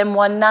 or then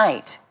one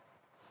night.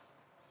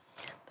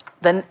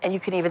 Then, and you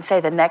can even say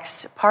the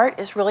next part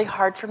is really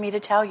hard for me to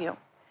tell you.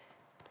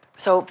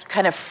 So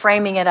kind of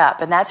framing it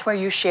up, and that's where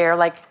you share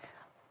like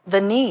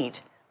the need,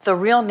 the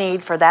real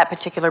need for that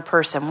particular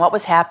person, what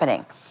was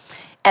happening.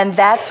 And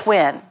that's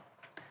when,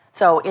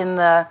 so in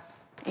the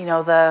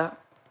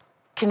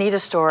Kenita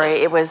story,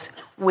 it was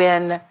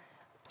when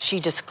she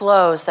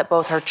disclosed that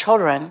both her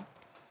children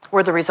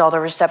were the result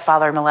of her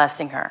stepfather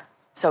molesting her.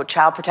 So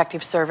Child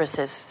Protective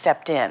Services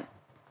stepped in,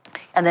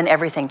 and then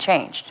everything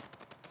changed.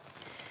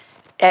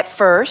 At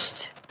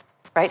first,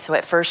 right, so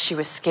at first she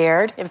was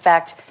scared. In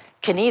fact,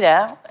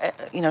 Kenita,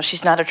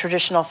 she's not a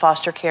traditional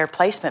foster care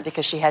placement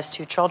because she has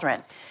 2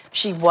 children.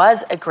 She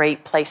was a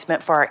great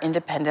placement for our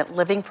independent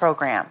living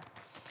program,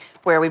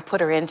 where we put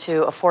her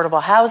into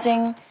affordable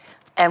housing,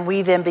 and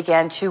we then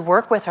began to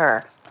work with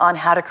her on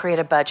how to create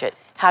a budget,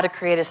 how to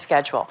create a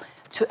schedule.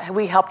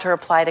 We helped her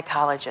apply to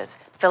colleges,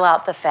 fill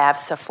out the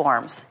FAFSA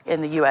forms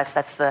in the U.S.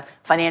 That's the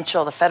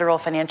federal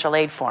financial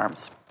aid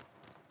forms.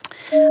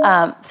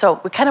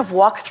 So we kind of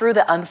walk through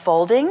the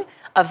unfolding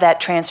of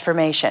that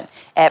transformation.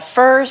 At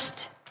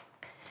first,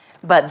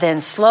 but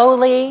then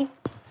slowly.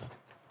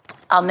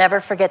 I'll never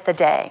forget the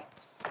day.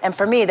 And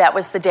for me, that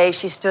was the day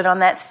she stood on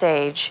that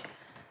stage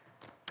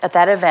at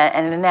that event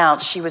and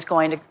announced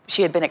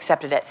she had been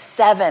accepted at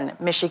 7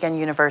 Michigan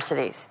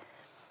universities.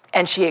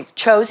 And she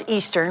chose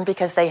Eastern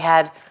because they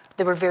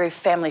were very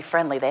family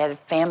friendly. They had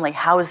family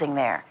housing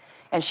there.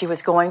 And she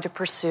was going to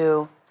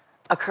pursue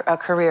a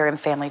career in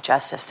family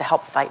justice to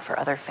help fight for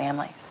other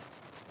families.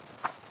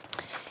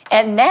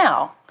 And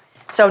now,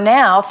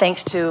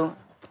 thanks to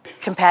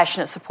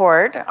Compassionate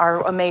Support,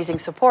 our amazing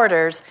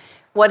supporters,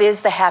 what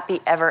is the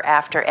happy ever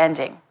after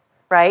ending,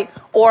 right?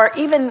 Or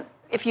even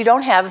if you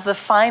don't have the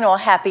final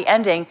happy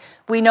ending,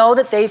 we know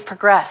that they've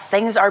progressed.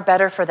 Things are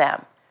better for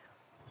them,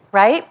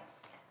 right?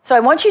 So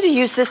I want you to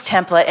use this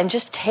template and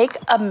just take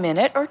a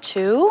minute or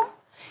two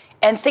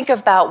and think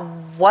about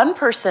one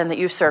person that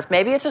you've served.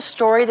 Maybe it's a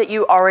story that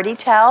you already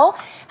tell.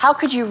 How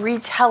could you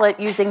retell it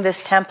using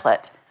this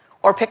template?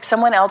 Or pick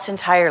someone else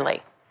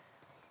entirely.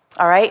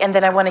 All right? And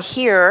then I want to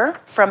hear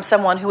from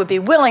someone who would be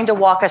willing to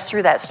walk us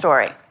through that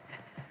story.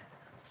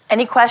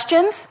 Any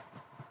questions?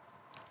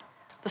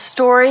 The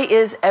story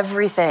is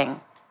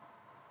everything.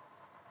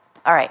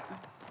 All right.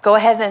 Go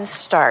ahead and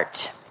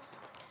start.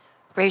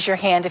 Raise your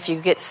hand if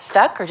you get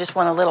stuck or just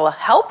want a little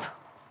help.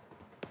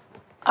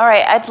 All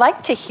right. I'd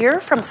like to hear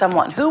from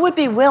someone who would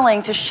be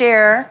willing to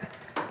share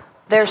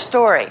their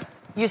story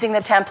using the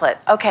template.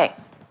 Okay.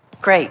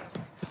 Great.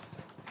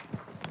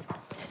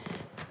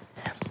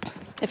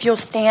 If you'll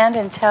stand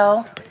and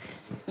tell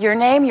your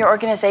name, your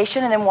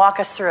organization, and then walk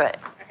us through it.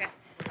 Okay,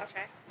 I'll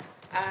try.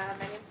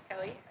 My name's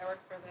Kelly. I work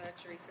for the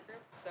Teresa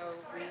Group.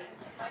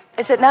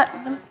 Is it not?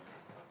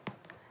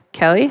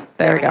 Kelly?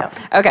 There we go.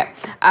 Okay.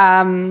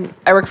 I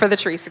work for the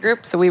Teresa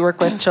Group. So we work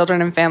with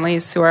children and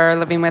families who are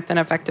living with and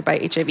affected by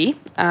HIV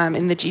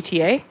in the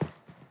GTA.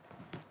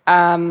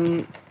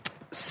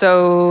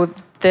 So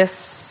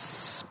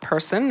this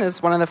person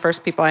is one of the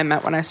first people I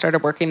met when I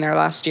started working there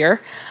last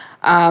year.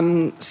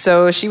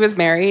 So she was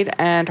married,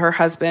 and her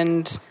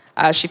husband,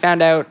 she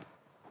found out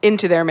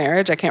into their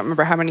marriage, I can't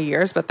remember how many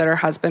years, but that her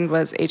husband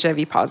was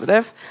HIV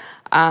positive.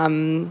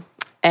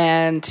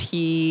 And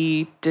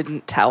he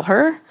didn't tell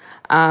her.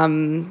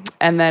 And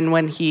then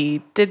when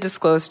he did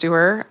disclose to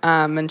her,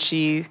 and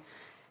she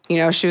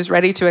was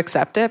ready to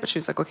accept it, but she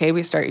was like, okay,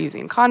 we start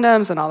using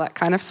condoms and all that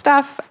kind of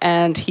stuff.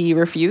 And he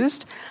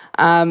refused.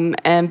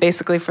 And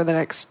basically for the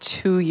next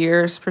 2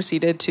 years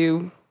proceeded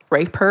to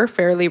rape her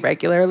fairly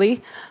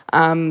regularly.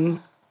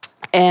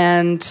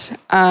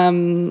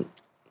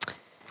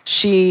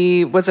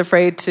 She was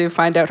afraid to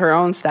find out her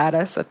own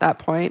status at that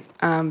point,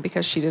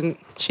 because she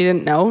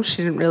didn't know.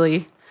 She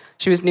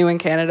was new in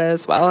Canada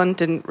as well and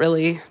didn't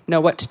really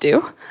know what to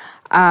do.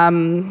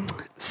 And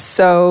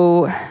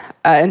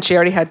she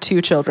already had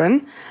 2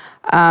 children,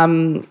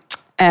 and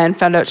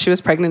found out she was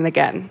pregnant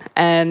again.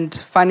 And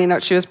finding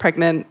out she was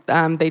pregnant,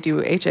 they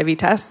do HIV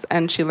tests,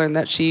 and she learned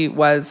that she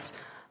was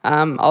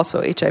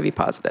also HIV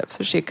positive.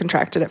 So she had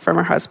contracted it from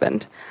her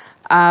husband.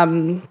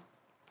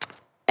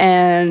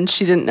 And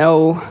she didn't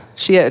know,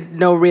 she had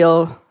no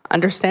real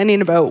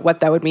understanding about what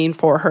that would mean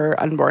for her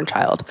unborn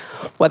child,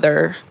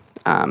 whether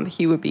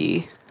he would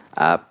be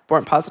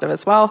born positive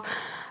as well.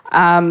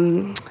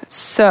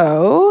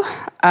 So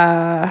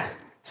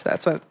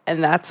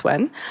that's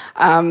when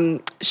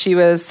she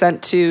was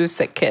sent to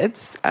Sick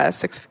Kids.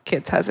 Sick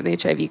Kids has an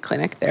HIV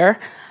clinic there.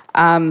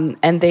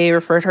 And they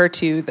referred her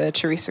to the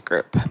Teresa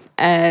Group.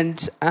 And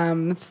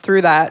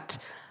through that,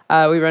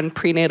 we run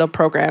prenatal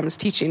programs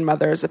teaching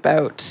mothers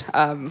about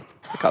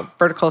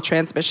vertical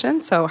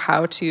transmission, so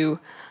how to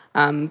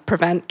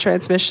prevent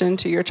transmission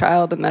to your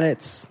child. And then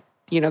it's,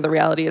 the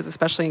reality is,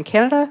 especially in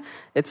Canada,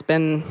 it's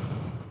been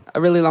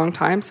a really long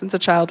time since a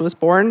child was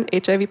born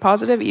HIV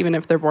positive, even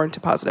if they're born to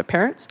positive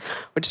parents,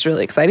 which is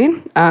really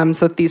exciting.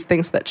 So these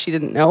things that she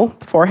didn't know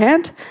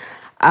beforehand.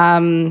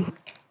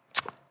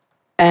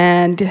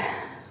 And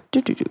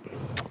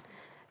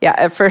yeah,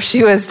 at first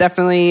she was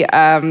definitely,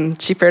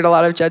 she feared a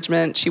lot of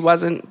judgment. She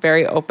wasn't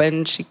very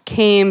open. She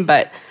came,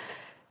 but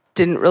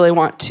didn't really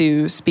want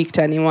to speak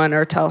to anyone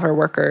or tell her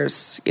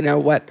workers,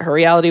 what her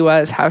reality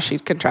was, how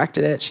she'd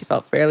contracted it. She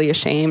felt fairly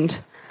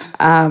ashamed.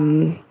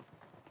 And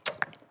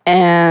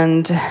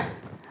then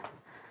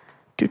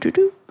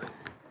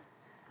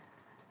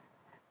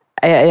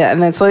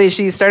slowly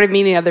she started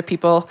meeting other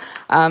people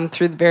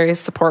through the various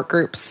support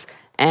groups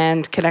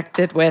and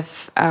connected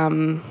with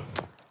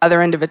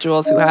other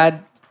individuals who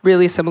had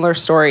really similar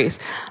stories.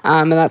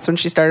 And that's when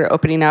she started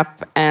opening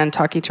up and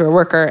talking to her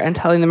worker and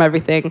telling them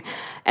everything.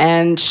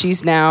 And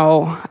she's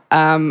now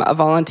a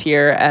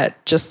volunteer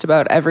at just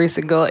about every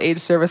single age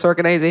service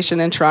organization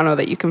in Toronto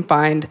that you can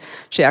find.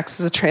 She acts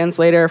as a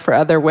translator for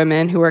other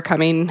women who are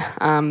coming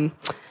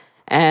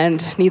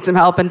and need some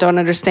help and don't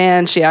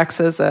understand. She acts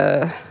as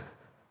a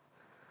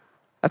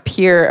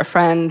peer, a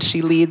friend.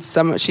 She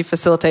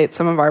facilitates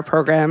some of our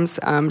programs.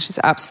 She's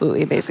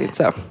absolutely amazing.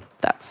 So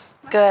that's...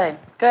 Good,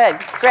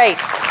 great.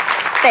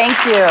 Thank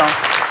you.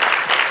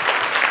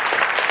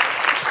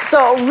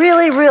 So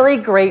really, really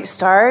great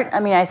start. I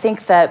mean, I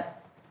think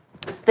that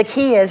the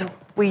key is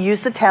we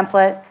use the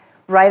template,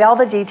 write all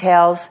the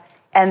details,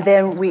 and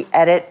then we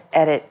edit,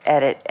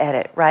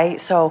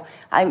 right? So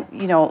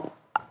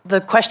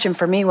the question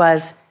for me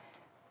was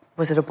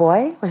it a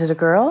boy? Was it a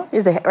girl?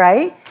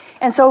 Right?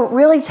 And so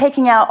really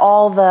taking out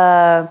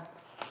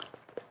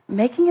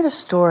making it a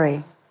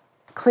story,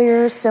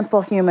 clear,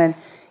 simple, human.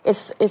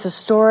 It's a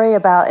story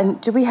about, and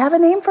do we have a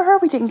name for her?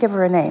 We didn't give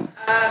her a name.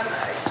 In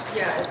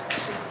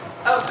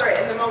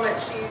the moment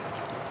we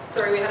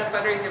had a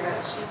fundraising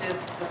event, she did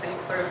the same,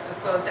 sort of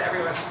disclosed to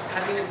everyone. She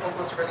hadn't even told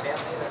most of her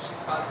family that she's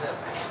positive,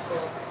 and she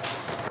told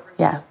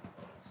everyone.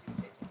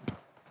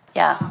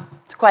 Yeah,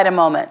 it's quite a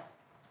moment.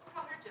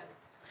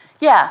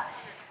 Yeah,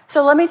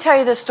 so let me tell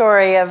you the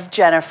story of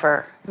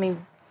Jennifer. I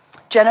mean,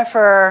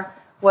 Jennifer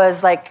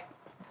was like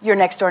your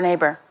next door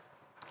neighbor.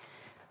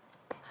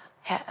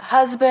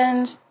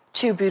 Husband,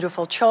 2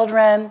 beautiful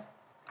children.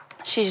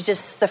 She's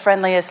just the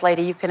friendliest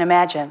lady you can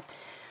imagine.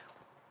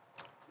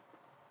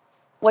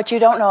 What you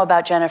don't know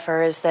about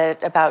Jennifer is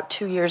that about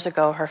 2 years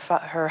ago,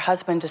 her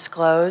husband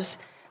disclosed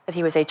that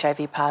he was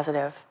HIV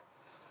positive.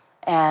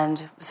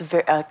 And it was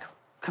a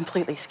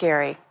completely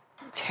scary,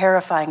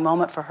 terrifying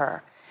moment for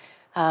her.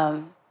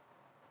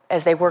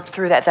 As they worked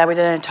through that we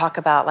didn't talk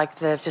about like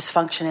the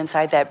dysfunction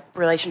inside that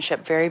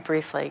relationship very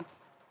briefly.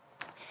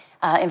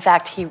 In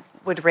fact, he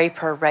would rape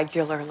her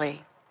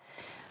regularly.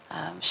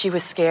 She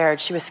was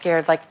scared.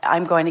 Like,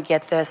 I'm going to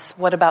get this.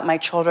 What about my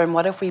children?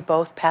 What if we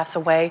both pass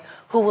away?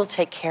 Who will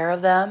take care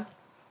of them?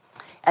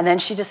 And then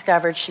she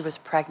discovered she was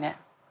pregnant.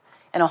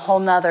 And a whole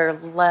nother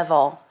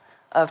level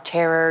of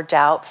terror,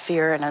 doubt,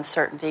 fear, and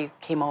uncertainty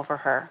came over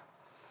her.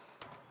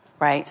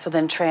 Right? So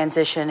then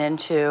transition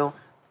into,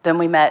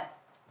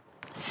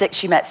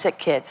 she met sick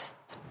kids,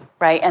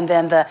 right? And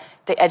then the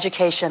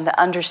education, the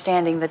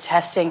understanding, the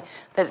testing,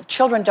 that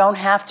children don't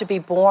have to be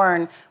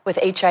born with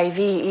HIV,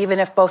 even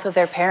if both of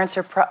their parents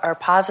are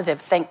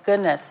positive, thank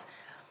goodness.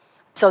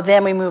 So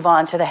then we move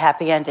on to the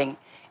happy ending.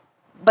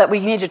 But we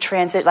need to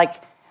transit,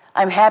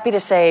 I'm happy to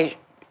say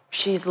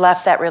she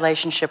left that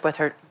relationship with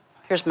her,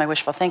 here's my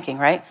wishful thinking,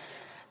 right?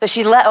 That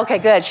she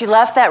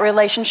left that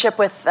relationship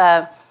with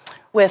that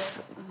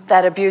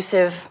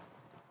abusive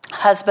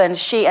husband.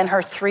 She and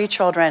her 3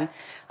 children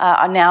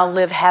now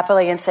live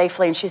happily and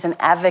safely, and she's an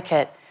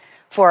advocate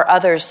for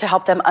others to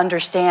help them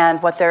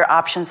understand what their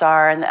options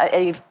are and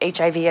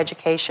HIV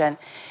education.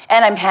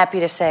 And I'm happy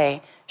to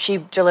say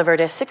she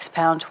delivered a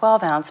 6-pound,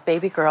 12-ounce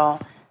baby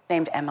girl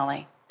named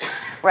Emily,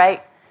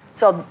 right?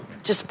 So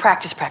just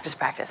practice,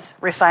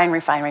 refine.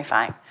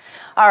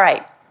 All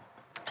right,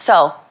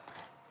 so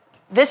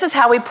this is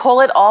how we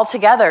pull it all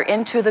together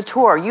into the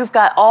tour. You've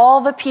got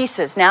all the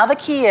pieces. Now the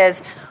key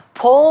is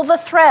pull the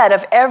thread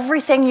of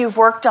everything you've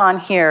worked on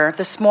here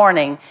this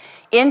morning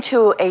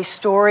into a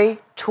story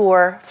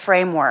tour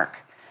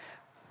framework.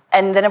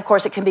 And then, of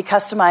course, it can be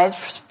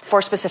customized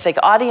for specific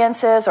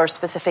audiences or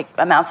specific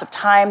amounts of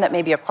time that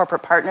maybe a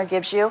corporate partner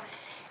gives you.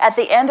 At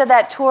the end of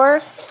that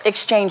tour,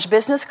 exchange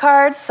business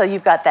cards so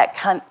you've got that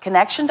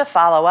connection to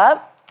follow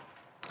up.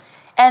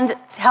 And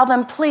tell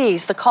them,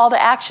 please, the call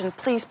to action,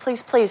 please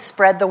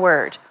spread the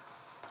word.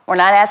 We're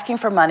not asking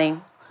for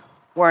money.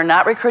 We're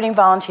not recruiting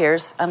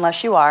volunteers,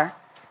 unless you are,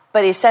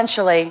 but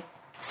essentially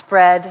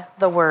spread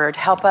the word.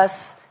 Help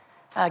us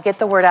get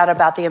the word out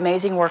about the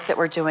amazing work that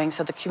we're doing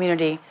so the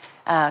community,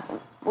 so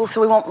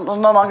we'll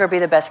no longer be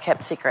the best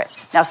kept secret.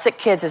 Now, sick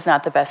kids is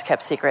not the best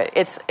kept secret.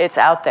 It's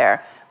out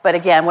there. But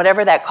again,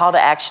 whatever that call to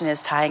action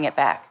is, tying it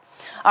back.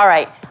 All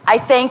right, I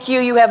thank you.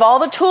 You have all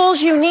the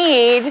tools you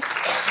need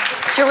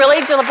to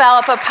really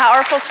develop a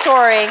powerful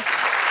story.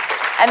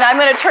 And I'm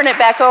going to turn it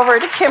back over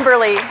to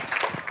Kimberly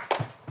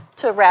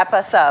to wrap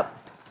us up.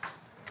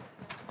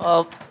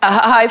 Well,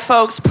 hi,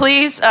 folks.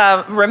 Please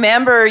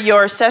remember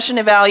your session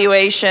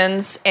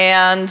evaluations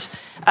and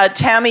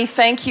Tammy,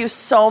 thank you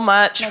so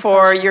much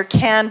for your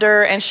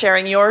candor and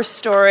sharing your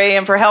story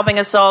and for helping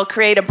us all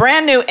create a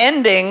brand new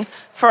ending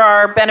for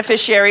our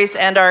beneficiaries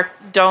and our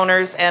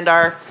donors and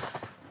our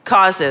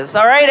causes.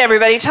 All right,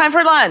 everybody, time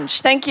for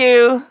lunch. Thank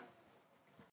you.